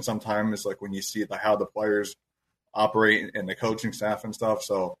discontention sometimes, like when you see how the players operate and the coaching staff and stuff.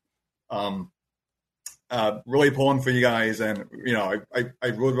 So really pulling for you guys, and you know I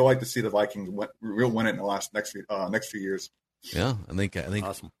really would like to see the Vikings win it in the next few years. Yeah, I think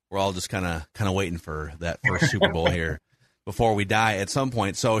awesome. We're all just kind of waiting for that first Super Bowl here. Before we die at some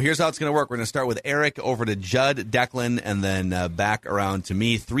point. So here's how it's going to work. We're going to start with Eric, over to Judd, Declan, and then back around to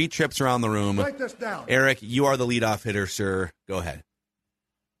me. 3 trips around the room. Write this down. Eric, you are the leadoff hitter, sir. Go ahead.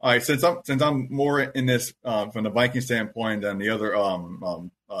 All right, since I'm more in this from the Viking standpoint than the other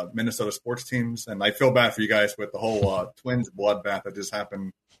Minnesota sports teams, and I feel bad for you guys with the whole Twins bloodbath that just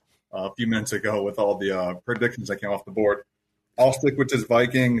happened a few minutes ago with all the predictions that came off the board. I'll stick with this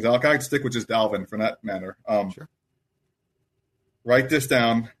Vikings. I'll kind of stick with just Dalvin for that matter. Sure. Write this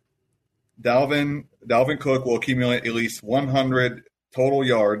down. Dalvin Cook will accumulate at least 100 total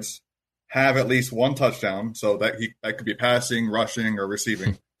yards, have at least 1 touchdown, so that could be passing, rushing, or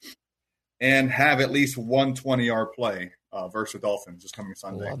receiving, and have at least 1 20-yard play versus the Dolphins this coming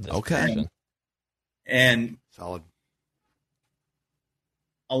Sunday. Okay. And solid.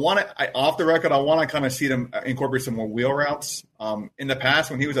 Off the record, I want to kind of see them incorporate some more wheel routes. In the past,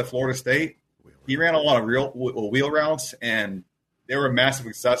 when he was at Florida State, he ran a lot of wheel routes, and they were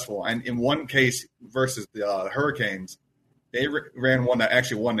massively successful. And in one case versus the Hurricanes, they ran one that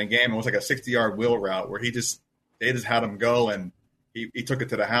actually won the game. It was like a 60-yard wheel route where they just had him go, and he took it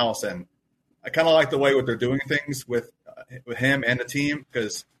to the house. And I kind of like the way what they're doing things with him and the team,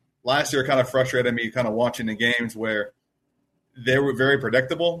 because last year it kind of frustrated me kind of watching the games where they were very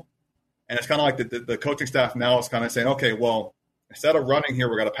predictable. And it's kind of like the coaching staff now is kind of saying, okay, well, instead of running here,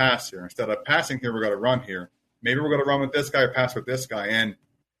 we're going to pass here. Instead of passing here, we're going to run here. Maybe we're going to run with this guy or pass with this guy. And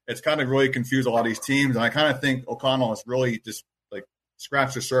it's kind of really confused a lot of these teams. And I kind of think O'Connell has really just like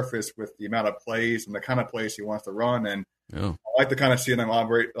scratched the surface with the amount of plays and the kind of plays he wants to run. And I like to kind of see them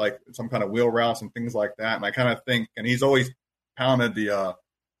operate like some kind of wheel routes and things like that. And I kind of think, and he's always pounded the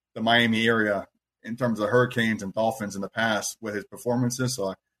Miami area in terms of Hurricanes and Dolphins in the past with his performances.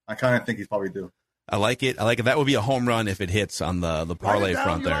 So I kind of think he's probably due. I like it. That would be a home run if it hits on the parlay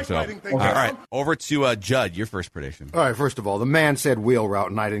front there. So, all right, over to Judd, your first prediction. All right, first of all, the man said wheel route,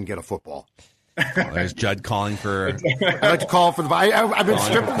 and I didn't get a football. There's Judd calling for. I'd like to call for the. I've been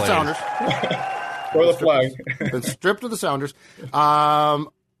stripped of the Sounders. Throw the flag. Been stripped of the Sounders.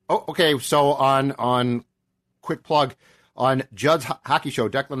 Okay. So on quick plug on Judd's Hockey Show,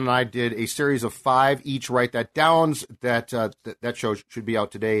 Declan and I did a series of 5 each. Write that downs. That show should be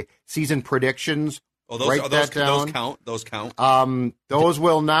out today. Season predictions. Oh, those count. Those count. Those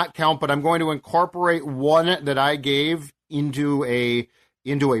will not count. But I'm going to incorporate one that I gave into a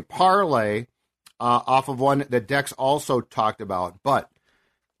parlay off of one that Dex also talked about. But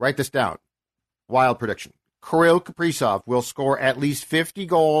write this down. Wild prediction. Kirill Kaprizov will score at least 50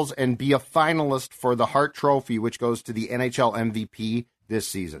 goals and be a finalist for the Hart Trophy, which goes to the NHL MVP this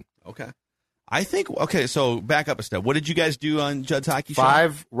season. Okay. So back up a step. What did you guys do on Judd's Hockey Show?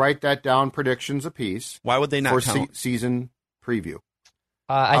 5, write that down, predictions apiece. Why would they not for count? Season preview.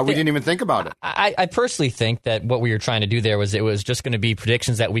 We didn't even think about it. I personally think that what we were trying to do there was it was just going to be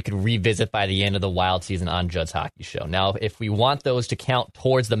predictions that we could revisit by the end of the Wild season on Judd's Hockey Show. Now, if we want those to count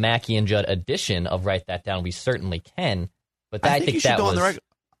towards the Mackey and Judd edition of Write That Down, we certainly can. But I think that was... They're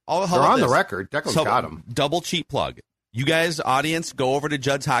on the record. Declan's got them. Double cheat plug. You guys, audience, go over to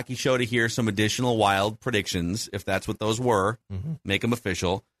Judd's Hockey Show to hear some additional Wild predictions, if that's what those were. Mm-hmm. Make them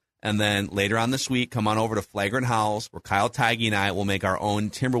official. And then later on this week, come on over to Flagrant Howls, where Kyle Tigey and I will make our own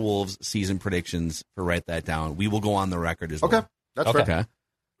Timberwolves season predictions for Write That Down. We will go on the record as well. Okay, that's fair. Okay.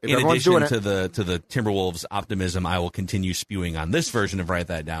 In addition to the Timberwolves optimism, I will continue spewing on this version of Write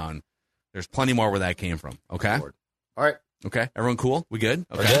That Down. There's plenty more where that came from. Okay. All right. Okay. Everyone cool? We good?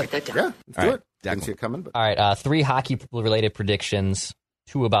 Okay. Yeah, let's do it. Didn't see it coming. But... All right. 3 hockey-related predictions.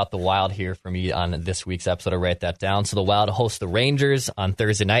 2 about the Wild here for me on this week's episode. I write that down. So the Wild host the Rangers on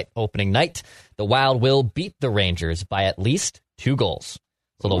Thursday night, opening night. The Wild will beat the Rangers by at least 2 goals.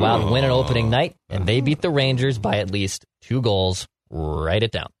 So the Wild win an opening night, and they beat the Rangers by at least 2 goals. Write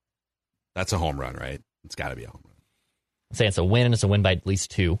it down. That's a home run, right? It's got to be a home run. I'm saying it's a win, and it's a win by at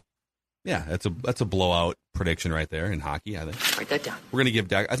least 2. Yeah, that's a blowout prediction right there in hockey, I think. Write that down. We're going to give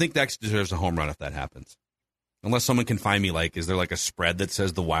Dex... I think Dex deserves a home run if that happens. Unless someone can find me, is there a spread that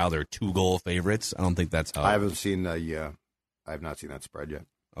says the Wild are 2-goal favorites? I don't think that's how. I haven't seen I have not seen that spread yet.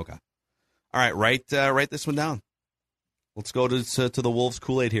 Okay. All right, write this one down. Let's go to the Wolves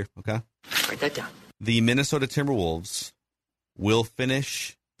Kool-Aid here, okay? Write that down. The Minnesota Timberwolves will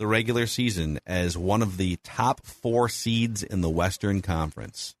finish the regular season as one of the top 4 seeds in the Western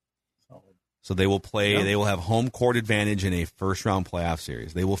Conference. So they will play. Yeah. They will have home court advantage in a first-round playoff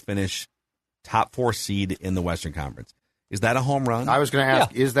series. They will finish top 4 seed in the Western Conference. Is that a home run? I was going to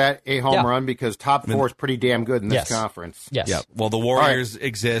ask, is that a home run? Because top 4 is pretty damn good in this conference. Yes. Yeah. Well, the Warriors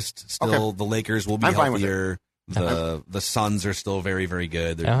exist still. Okay. The Lakers will be healthier. The Suns are still very, very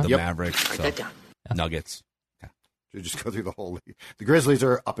good. The Mavericks. So. Nuggets. Okay. You just go through the whole league. The Grizzlies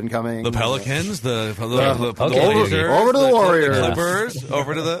are up and coming. The Pelicans. The Blazers. Over to the Warriors. The Clippers.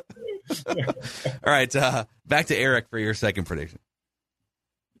 Over to the... All right. Back to Eric for your second prediction.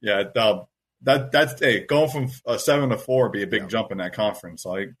 Yeah. That's going from 7 to 4 would be a big jump in that conference.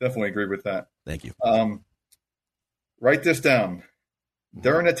 So I definitely agree with that. Thank you. Write this down.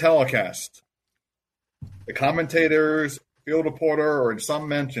 During the telecast, the commentators, field reporter, or some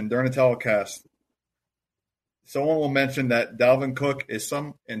mention during the telecast, someone will mention that Dalvin Cook is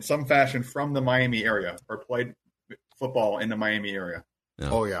in some fashion from the Miami area or played football in the Miami area. Yeah.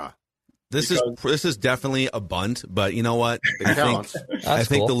 Oh yeah. This is definitely a bunt, but you know what? I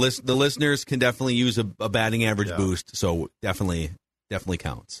think the listeners can definitely use a batting average boost, so definitely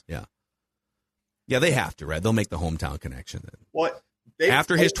counts. Yeah, they have to, right? They'll make the hometown connection. What?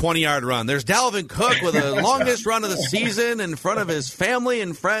 After his 20-yard run, there's Dalvin Cook with the longest run of the season in front of his family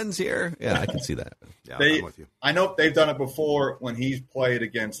and friends here. Yeah, I can see that. Yeah, I'm with you. I know they've done it before when he's played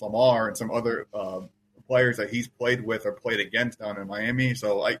against Lamar and some other players that he's played with or played against down in Miami.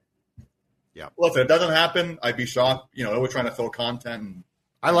 So Well, if it doesn't happen, I'd be shocked. We're trying to fill content.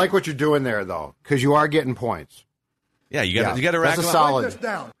 I like what you're doing there, though, because you are getting points. Yeah, you got to rack them up. Solid.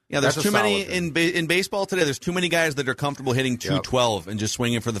 Yeah, there's too many in baseball today. There's too many guys that are comfortable hitting 212 and just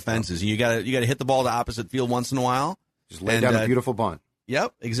swinging for the fences. You got to hit the ball to opposite field once in a while. Just lay down a beautiful bunt.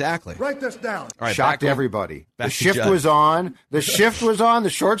 Yep, exactly. Write this down. All right, shocked everybody. The shift was on. The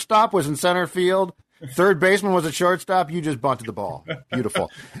shortstop was in center field. Third baseman was at shortstop. You just bunted the ball.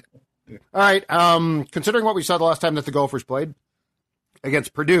 Beautiful. All right. Considering what we saw the last time that the Gophers played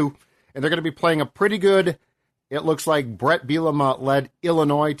against Purdue, and they're going to be playing a pretty good, it looks like Brett Bielema-led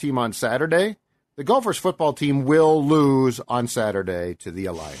Illinois team on Saturday, the Gophers football team will lose on Saturday to the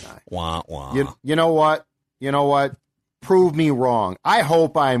Illini. Wah, wah. You know what? Prove me wrong. I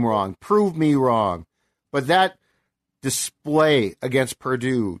hope I'm wrong. Prove me wrong. But that display against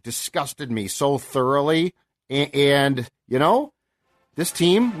Purdue disgusted me so thoroughly. And you know, this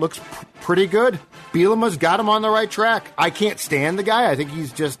team looks pretty good. Bielema's got him on the right track. I can't stand the guy. I think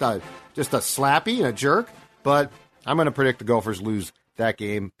he's just a slappy and a jerk. But I'm going to predict the Gophers lose that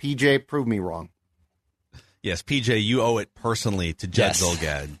game. PJ, prove me wrong. Yes, PJ, you owe it personally to Judd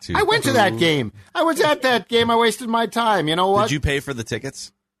Zulgad. I went to that game. I was at that game. I wasted my time. You know what? Did you pay for the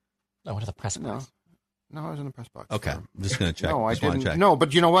tickets? I went to the press box. No, I was in the press box. Okay, I'm just going to check. No, I didn't. Check. No,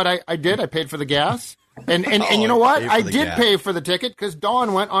 but you know what? I did. I paid for the gas. And you know what? I did pay for the ticket because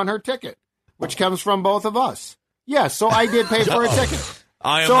Dawn went on her ticket, which comes from both of us. Yes, so I did pay for a ticket.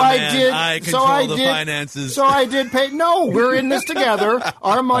 I am the man. I control the finances. So I did pay. No, we're in this together.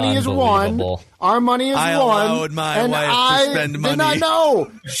 Our money is one. Our money is one. I allowed my wife to spend money. Did not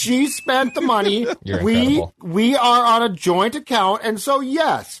know. She spent the money. We are on a joint account, and so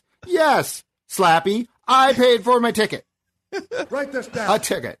yes, Slappy, I paid for my ticket. Write this down. A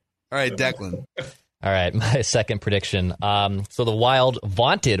ticket. All right, Declan. All right, my second prediction. So the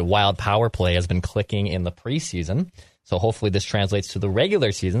vaunted Wild power play has been clicking in the preseason. So hopefully this translates to the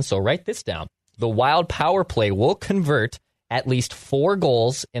regular season. So write this down. The Wild power play will convert at least 4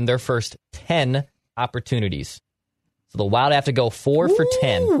 goals in their first 10 opportunities. So the Wild have to go 4 for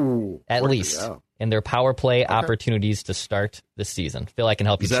 10 at least in their power play opportunities to start the season. Feel I can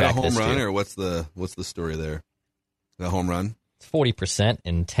help you track this. Is that a home run too. or what's the story there? Is that a home run? It's 40%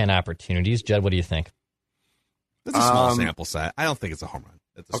 in 10 opportunities. Judd, what do you think? It's a small sample size. I don't think it's a home run.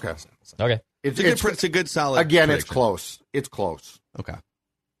 It's a small sample size. Okay. It's a good solid Again, prediction. it's close. It's close. Okay.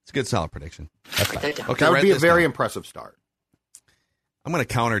 It's a good solid prediction. Okay, that would be a very impressive start. I'm going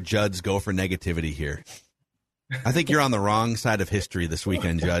to counter Judd's Gopher negativity here. I think you're on the wrong side of history this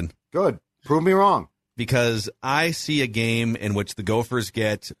weekend, Judd. Good. Prove me wrong. Because I see a game in which the Gophers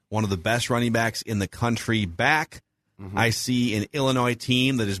get one of the best running backs in the country back. Mm-hmm. I see an Illinois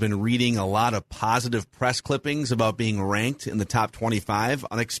team that has been reading a lot of positive press clippings about being ranked in the top 25.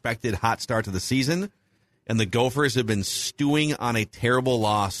 Unexpected hot start to the season. And the Gophers have been stewing on a terrible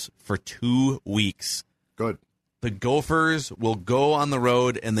loss for 2 weeks. Good. The Gophers will go on the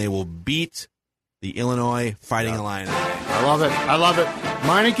road and they will beat the Illinois Fighting Illini. I love it. I love it.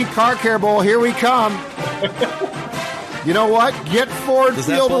 Meineke Car Care Bowl, here we come. You know what? Get Ford Does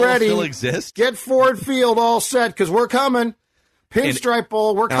Field that bowl ready. still exist? Get Ford Field all set because we're coming. Pinstripe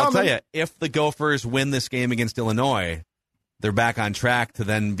Bowl, we're coming. I'll tell you, if the Gophers win this game against Illinois, they're back on track to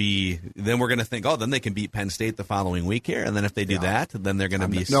then we're going to think, then they can beat Penn State the following week here. And then if they do that, then they're going to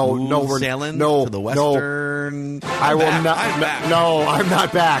be sailing to the Western. I will not. I'm back. No, I'm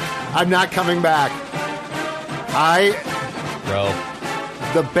not back. I'm not coming back.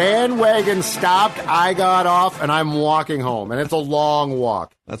 The bandwagon stopped, I got off, and I'm walking home. And it's a long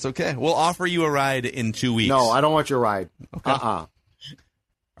walk. That's okay. We'll offer you a ride in 2 weeks. No, I don't want your ride. Okay. All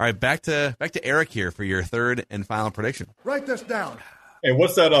right, back to Eric here for your third and final prediction. Write this down. Hey,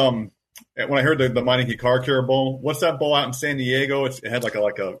 what's that? When I heard the Meineke Car Care Bowl, what's that bowl out in San Diego? It had like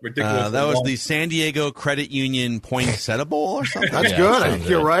a ridiculous. That was the San Diego Credit Union Poinsettia Bowl or something. That's good. I think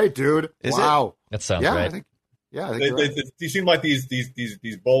you're right, dude. Wow, that sounds right. I think you're right. They seem like these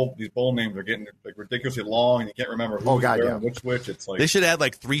bowl names are getting like ridiculously long, and you can't remember which. It's like they should add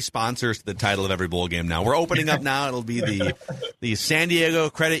like 3 sponsors to the title of every bowl game. Now we're opening up. Now it'll be the San Diego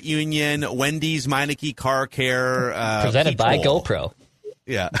Credit Union, Wendy's Meineke Car Care, presented by Bowl. GoPro.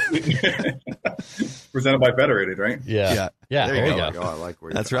 Yeah. Presented by Federated, right? Yeah. There you go. I like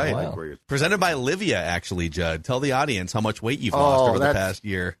where That's right. Presented by Livia, actually, Judd. Tell the audience how much weight you've lost over the past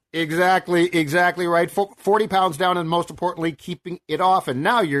year. Exactly right. 40 pounds down, and most importantly, keeping it off. And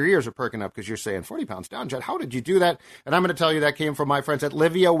now your ears are perking up because you're saying 40 pounds down, Judd. How did you do that? And I'm going to tell you that came from my friends at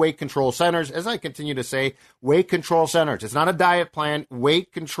Livia Weight Control Centers. As I continue to say, Weight Control Centers. It's not a diet plan,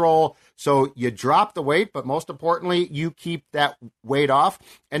 weight control. So you drop the weight, but most importantly, you keep that weight off.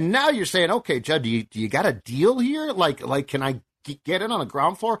 And now you're saying, okay, Judd, do you got a deal here? Like, can I get in on the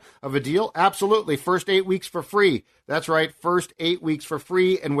ground floor of a deal? Absolutely. First 8 weeks for free. That's right. First 8 weeks for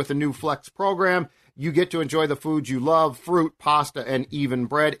free. And with a new Flex program, you get to enjoy the foods you love, fruit, pasta, and even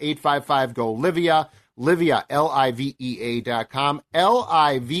bread. 855-GO-LIVIA. Livia, LIVEA.com.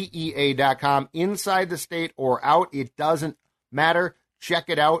 LIVEA.com. Inside the state or out, it doesn't matter. Check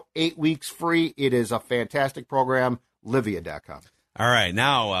it out. 8 weeks free. It is a fantastic program. Livia.com. All right.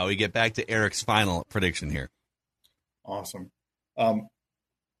 Now we get back to Eric's final prediction here. Awesome.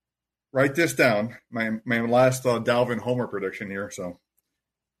 Write this down. My last Dalvin Homer prediction here. So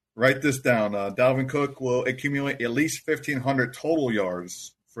write this down. Dalvin Cook will accumulate at least 1,500 total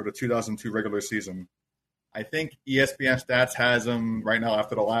yards for the 2002 regular season. I think ESPN Stats has him right now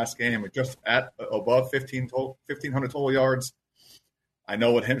after the last game just at above 1,500 total yards. I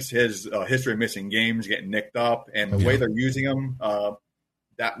know what his history of missing games, getting nicked up, and the way they're using him,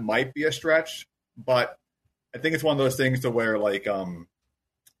 that might be a stretch. But I think it's one of those things to where, like,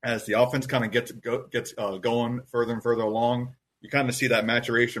 as the offense kind of gets going further and further along, you kind of see that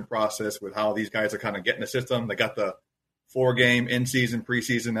maturation process with how these guys are kind of getting the system. They got the 4-game in-season,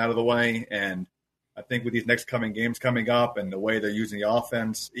 preseason out of the way, and I think with these next coming games coming up and the way they're using the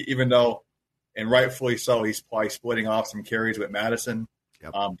offense, even though, and rightfully so, he's probably splitting off some carries with Madison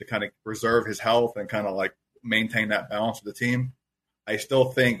to kind of preserve his health and kind of like maintain that balance of the team. I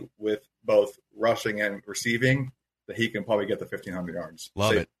still think with both rushing and receiving that he can probably get the 1,500 yards.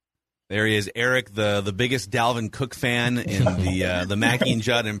 Love it. There he is, Eric, the biggest Dalvin Cook fan in the Mackey and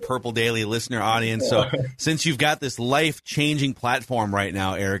Judd and Purple Daily listener audience. So since you've got this life-changing platform right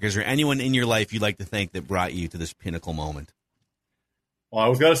now, Eric, is there anyone in your life you'd like to thank that brought you to this pinnacle moment? Well, I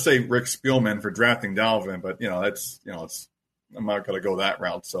was going to say Rick Spielman for drafting Dalvin, but I'm not going to go that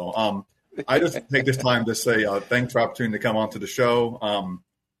route. So I just take this time to say thanks for the opportunity to come onto the show.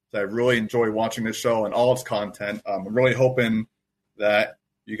 I really enjoy watching this show and all its content. I'm really hoping that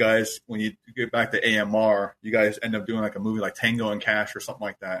you guys, when you get back to AMR, you guys end up doing like a movie like Tango and Cash or something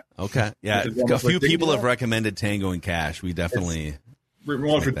like that. Okay. Yeah. A few people have recommended Tango and Cash. We definitely. One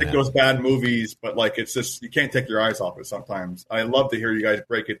of ridiculous bad movies, but like it's just, you can't take your eyes off it sometimes. I love to hear you guys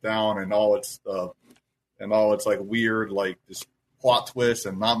break it down and all its like weird, like just plot twists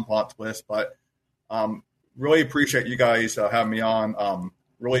and non-plot twists. But really appreciate you guys having me on.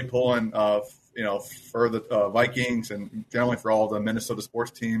 Really pulling for the Vikings and generally for all the Minnesota sports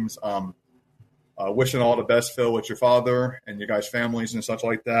teams. Wishing all the best, Phil, with your father and your guys' families and such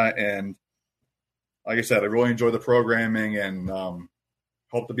like that. And like I said, I really enjoy the programming and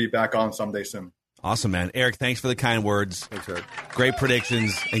hope to be back on someday soon. Awesome, man. Eric, thanks for the kind words. Thanks, Eric. Great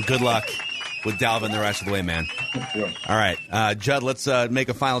predictions and good luck with Dalvin the rest of the way, man. Yeah. All right. Judd, let's make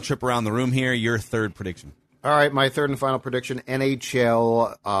a final trip around the room here. Your third prediction. All right, my third and final prediction,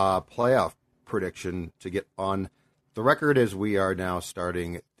 NHL playoff prediction to get on the record as we are now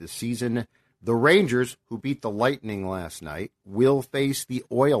starting the season. The Rangers, who beat the Lightning last night, will face the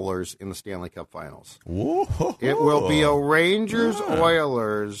Oilers in the Stanley Cup Finals. Whoa. It will be a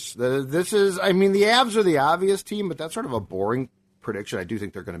Rangers-Oilers. This is, the Avs are the obvious team, but that's sort of a boring prediction. I do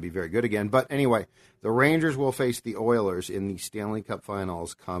think they're going to be very good again. But anyway, the Rangers will face the Oilers in the Stanley Cup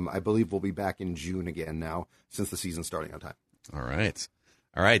Finals I believe we'll be back in June again now, since the season's starting on time. All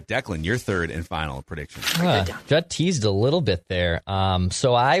right, Declan, your third and final prediction. Judd teased a little bit there.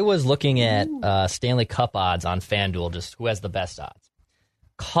 So I was looking at Stanley Cup odds on FanDuel, just who has the best odds.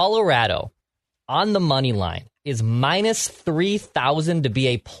 Colorado, on the money line, is minus 3,000 to be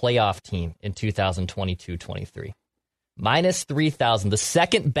a playoff team in 2022-23. Minus 3,000. The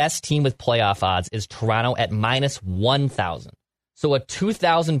second best team with playoff odds is Toronto at minus 1,000. So a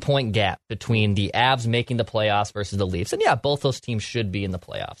 2,000-point gap between the Avs making the playoffs versus the Leafs. And yeah, both those teams should be in the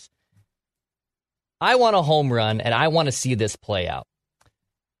playoffs. I want a home run, and I want to see this play out.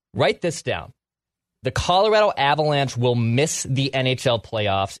 Write this down. The Colorado Avalanche will miss the NHL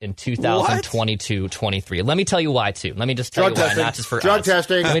playoffs in 2022-23. Let me tell you why, too. Let me just tell you why, not just for drug us.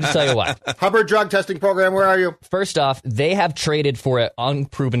 testing. Let me just tell you why. Hubbard drug testing program, where are you? First off, they have traded for an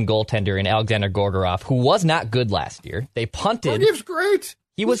unproven goaltender in Alexander Gorgorov, who was not good last year. They punted. Gorgorov's great.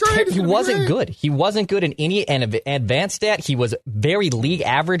 He wasn't good. He wasn't good in any advanced stat. He was very league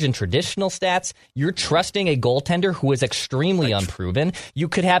average in traditional stats. You're trusting a goaltender who is extremely unproven. You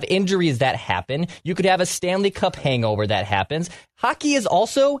could have injuries that happen. You could have a Stanley Cup hangover that happens. Hockey is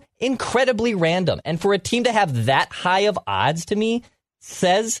also incredibly random. And for a team to have that high of odds, to me,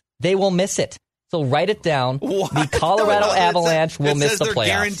 says they will miss it. So write it down. What? The Colorado Avalanche will miss the playoffs.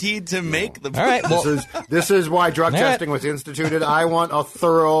 Guaranteed to make the playoffs. All right, well, this is why drug testing was instituted. I want a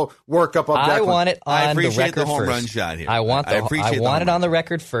thorough workup of Declan. I want it on the record first. I appreciate the home run shot here. I want it on the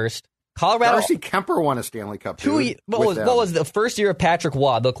record first. Colorado. Darcy Kemper won a Stanley Cup. What was the first year of Patrick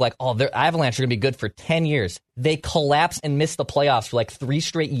Waugh? Looked like, the Avalanche are going to be good for 10 years. They collapsed and missed the playoffs for like 3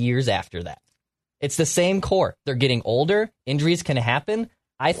 straight years after that. It's the same core. They're getting older. Injuries can happen.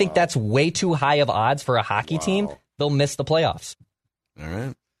 I think that's way too high of odds for a hockey team. They'll miss the playoffs. All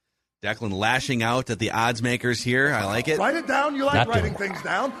right. Declan lashing out at the odds makers here. I like it. Write it down. You like writing things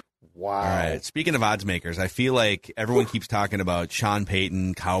down. Wow. All right. Speaking of odds makers, I feel like everyone keeps talking about Sean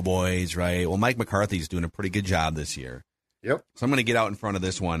Payton, Cowboys, right? Well, Mike McCarthy's doing a pretty good job this year. Yep. So I'm going to get out in front of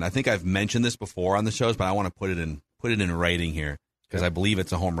this one. I think I've mentioned this before on the shows, but I want to put it in writing here because I believe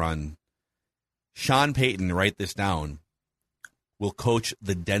it's a home run. Sean Payton, write this down, will coach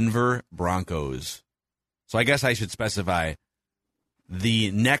the Denver Broncos So I guess I should specify the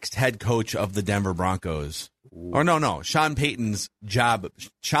next head coach of the Denver Broncos. Or no, Sean Payton's job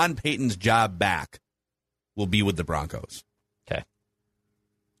back will be with the Broncos. Okay.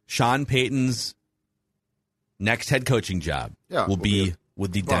 Sean Payton's next head coaching job will be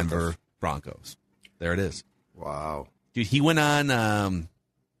with the Denver Broncos. There it is. Wow. Dude, he went on, I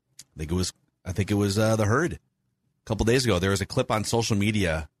think it was The Herd a couple days ago. There was a clip on social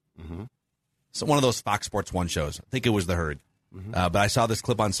media. Mm-hmm. So one of those Fox Sports 1 shows. I think it was The Herd. Mm-hmm. But I saw this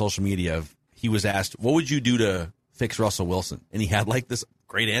clip on social media of he was asked, what would you do to fix Russell Wilson? And he had like this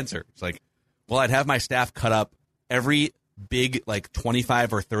great answer. It's like, well, I'd have my staff cut up every big like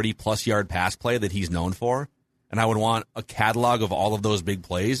 25 or 30 plus yard pass play that he's known for. And I would want a catalog of all of those big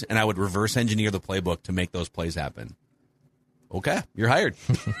plays, and I would reverse engineer the playbook to make those plays happen. Okay, you're hired.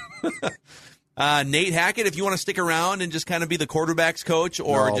 Nate Hackett, if you want to stick around and just kind of be the quarterback's coach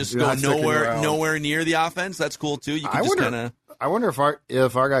or just go nowhere near the offense, that's cool too. You can just kind of. I wonder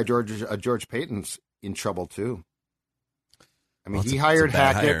if our guy George Payton's in trouble too. I mean, he hired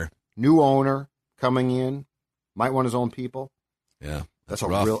Hackett, new owner coming in, might want his own people. Yeah.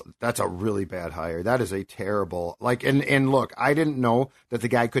 That's a really bad hire. That is a terrible and look, I didn't know that the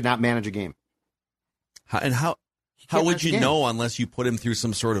guy could not manage a game. How would you know unless you put him through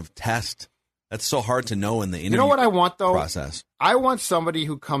some sort of test? That's so hard to know in the interview. You know what I want though? Process. I want somebody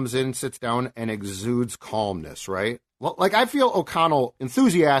who comes in, sits down, and exudes calmness. Right? Well, like I feel O'Connell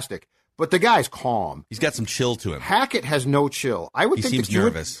enthusiastic, but the guy's calm. He's got some chill to him. Hackett has no chill. He seems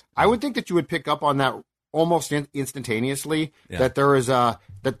nervous. I would think that you would pick up on that almost instantaneously. Yeah. That there is that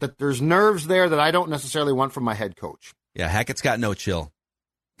there's nerves there that I don't necessarily want from my head coach. Yeah, Hackett's got no chill.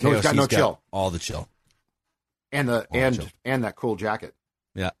 No, he's got no chill. All the chill. And that cool jacket.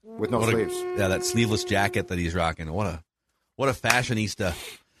 Yeah. With no sleeves. That sleeveless jacket that he's rocking. What a fashionista.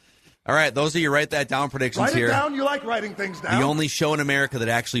 All right, those are your write that down predictions here. Write it down. You like writing things down. The only show in America that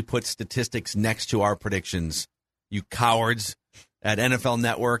actually puts statistics next to our predictions. You cowards at NFL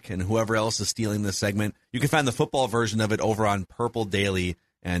Network and whoever else is stealing this segment. You can find the football version of it over on Purple Daily.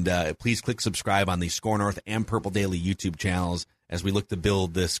 And please click subscribe on the Score North and Purple Daily YouTube channels as we look to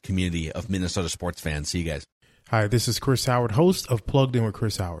build this community of Minnesota sports fans. See you guys. Hi, this is Chris Howard, host of Plugged In with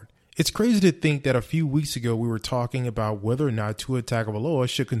Chris Howard. It's crazy to think that a few weeks ago we were talking about whether or not Tua Tagovailoa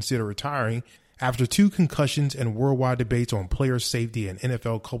should consider retiring. After 2 concussions and worldwide debates on player safety and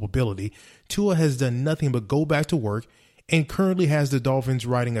NFL culpability, Tua has done nothing but go back to work and currently has the Dolphins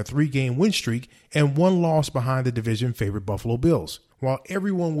riding a 3-game win streak and 1 loss behind the division favorite Buffalo Bills. While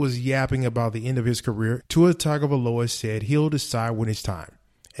everyone was yapping about the end of his career, Tua Tagovailoa said he'll decide when it's time.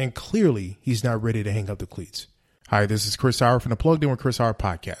 And clearly, he's not ready to hang up the cleats. Hi, this is Chris Howard from the Plugged In with Chris Howard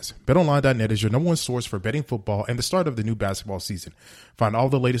podcast. BetOnline.net is your #1 source for betting football and the start of the new basketball season. Find all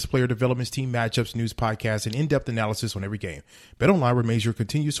the latest player developments, team matchups, news, podcasts, and in-depth analysis on every game. BetOnline remains your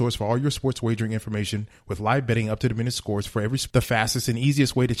continued source for all your sports wagering information with live betting up-to-the-minute scores for the fastest and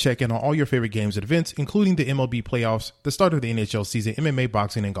easiest way to check in on all your favorite games and events, including the MLB playoffs, the start of the NHL season, MMA,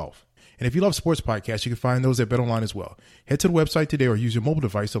 boxing, and golf. And if you love sports podcasts, you can find those at BetOnline as well. Head to the website today or use your mobile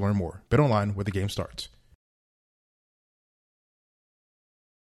device to learn more. BetOnline, where the game starts.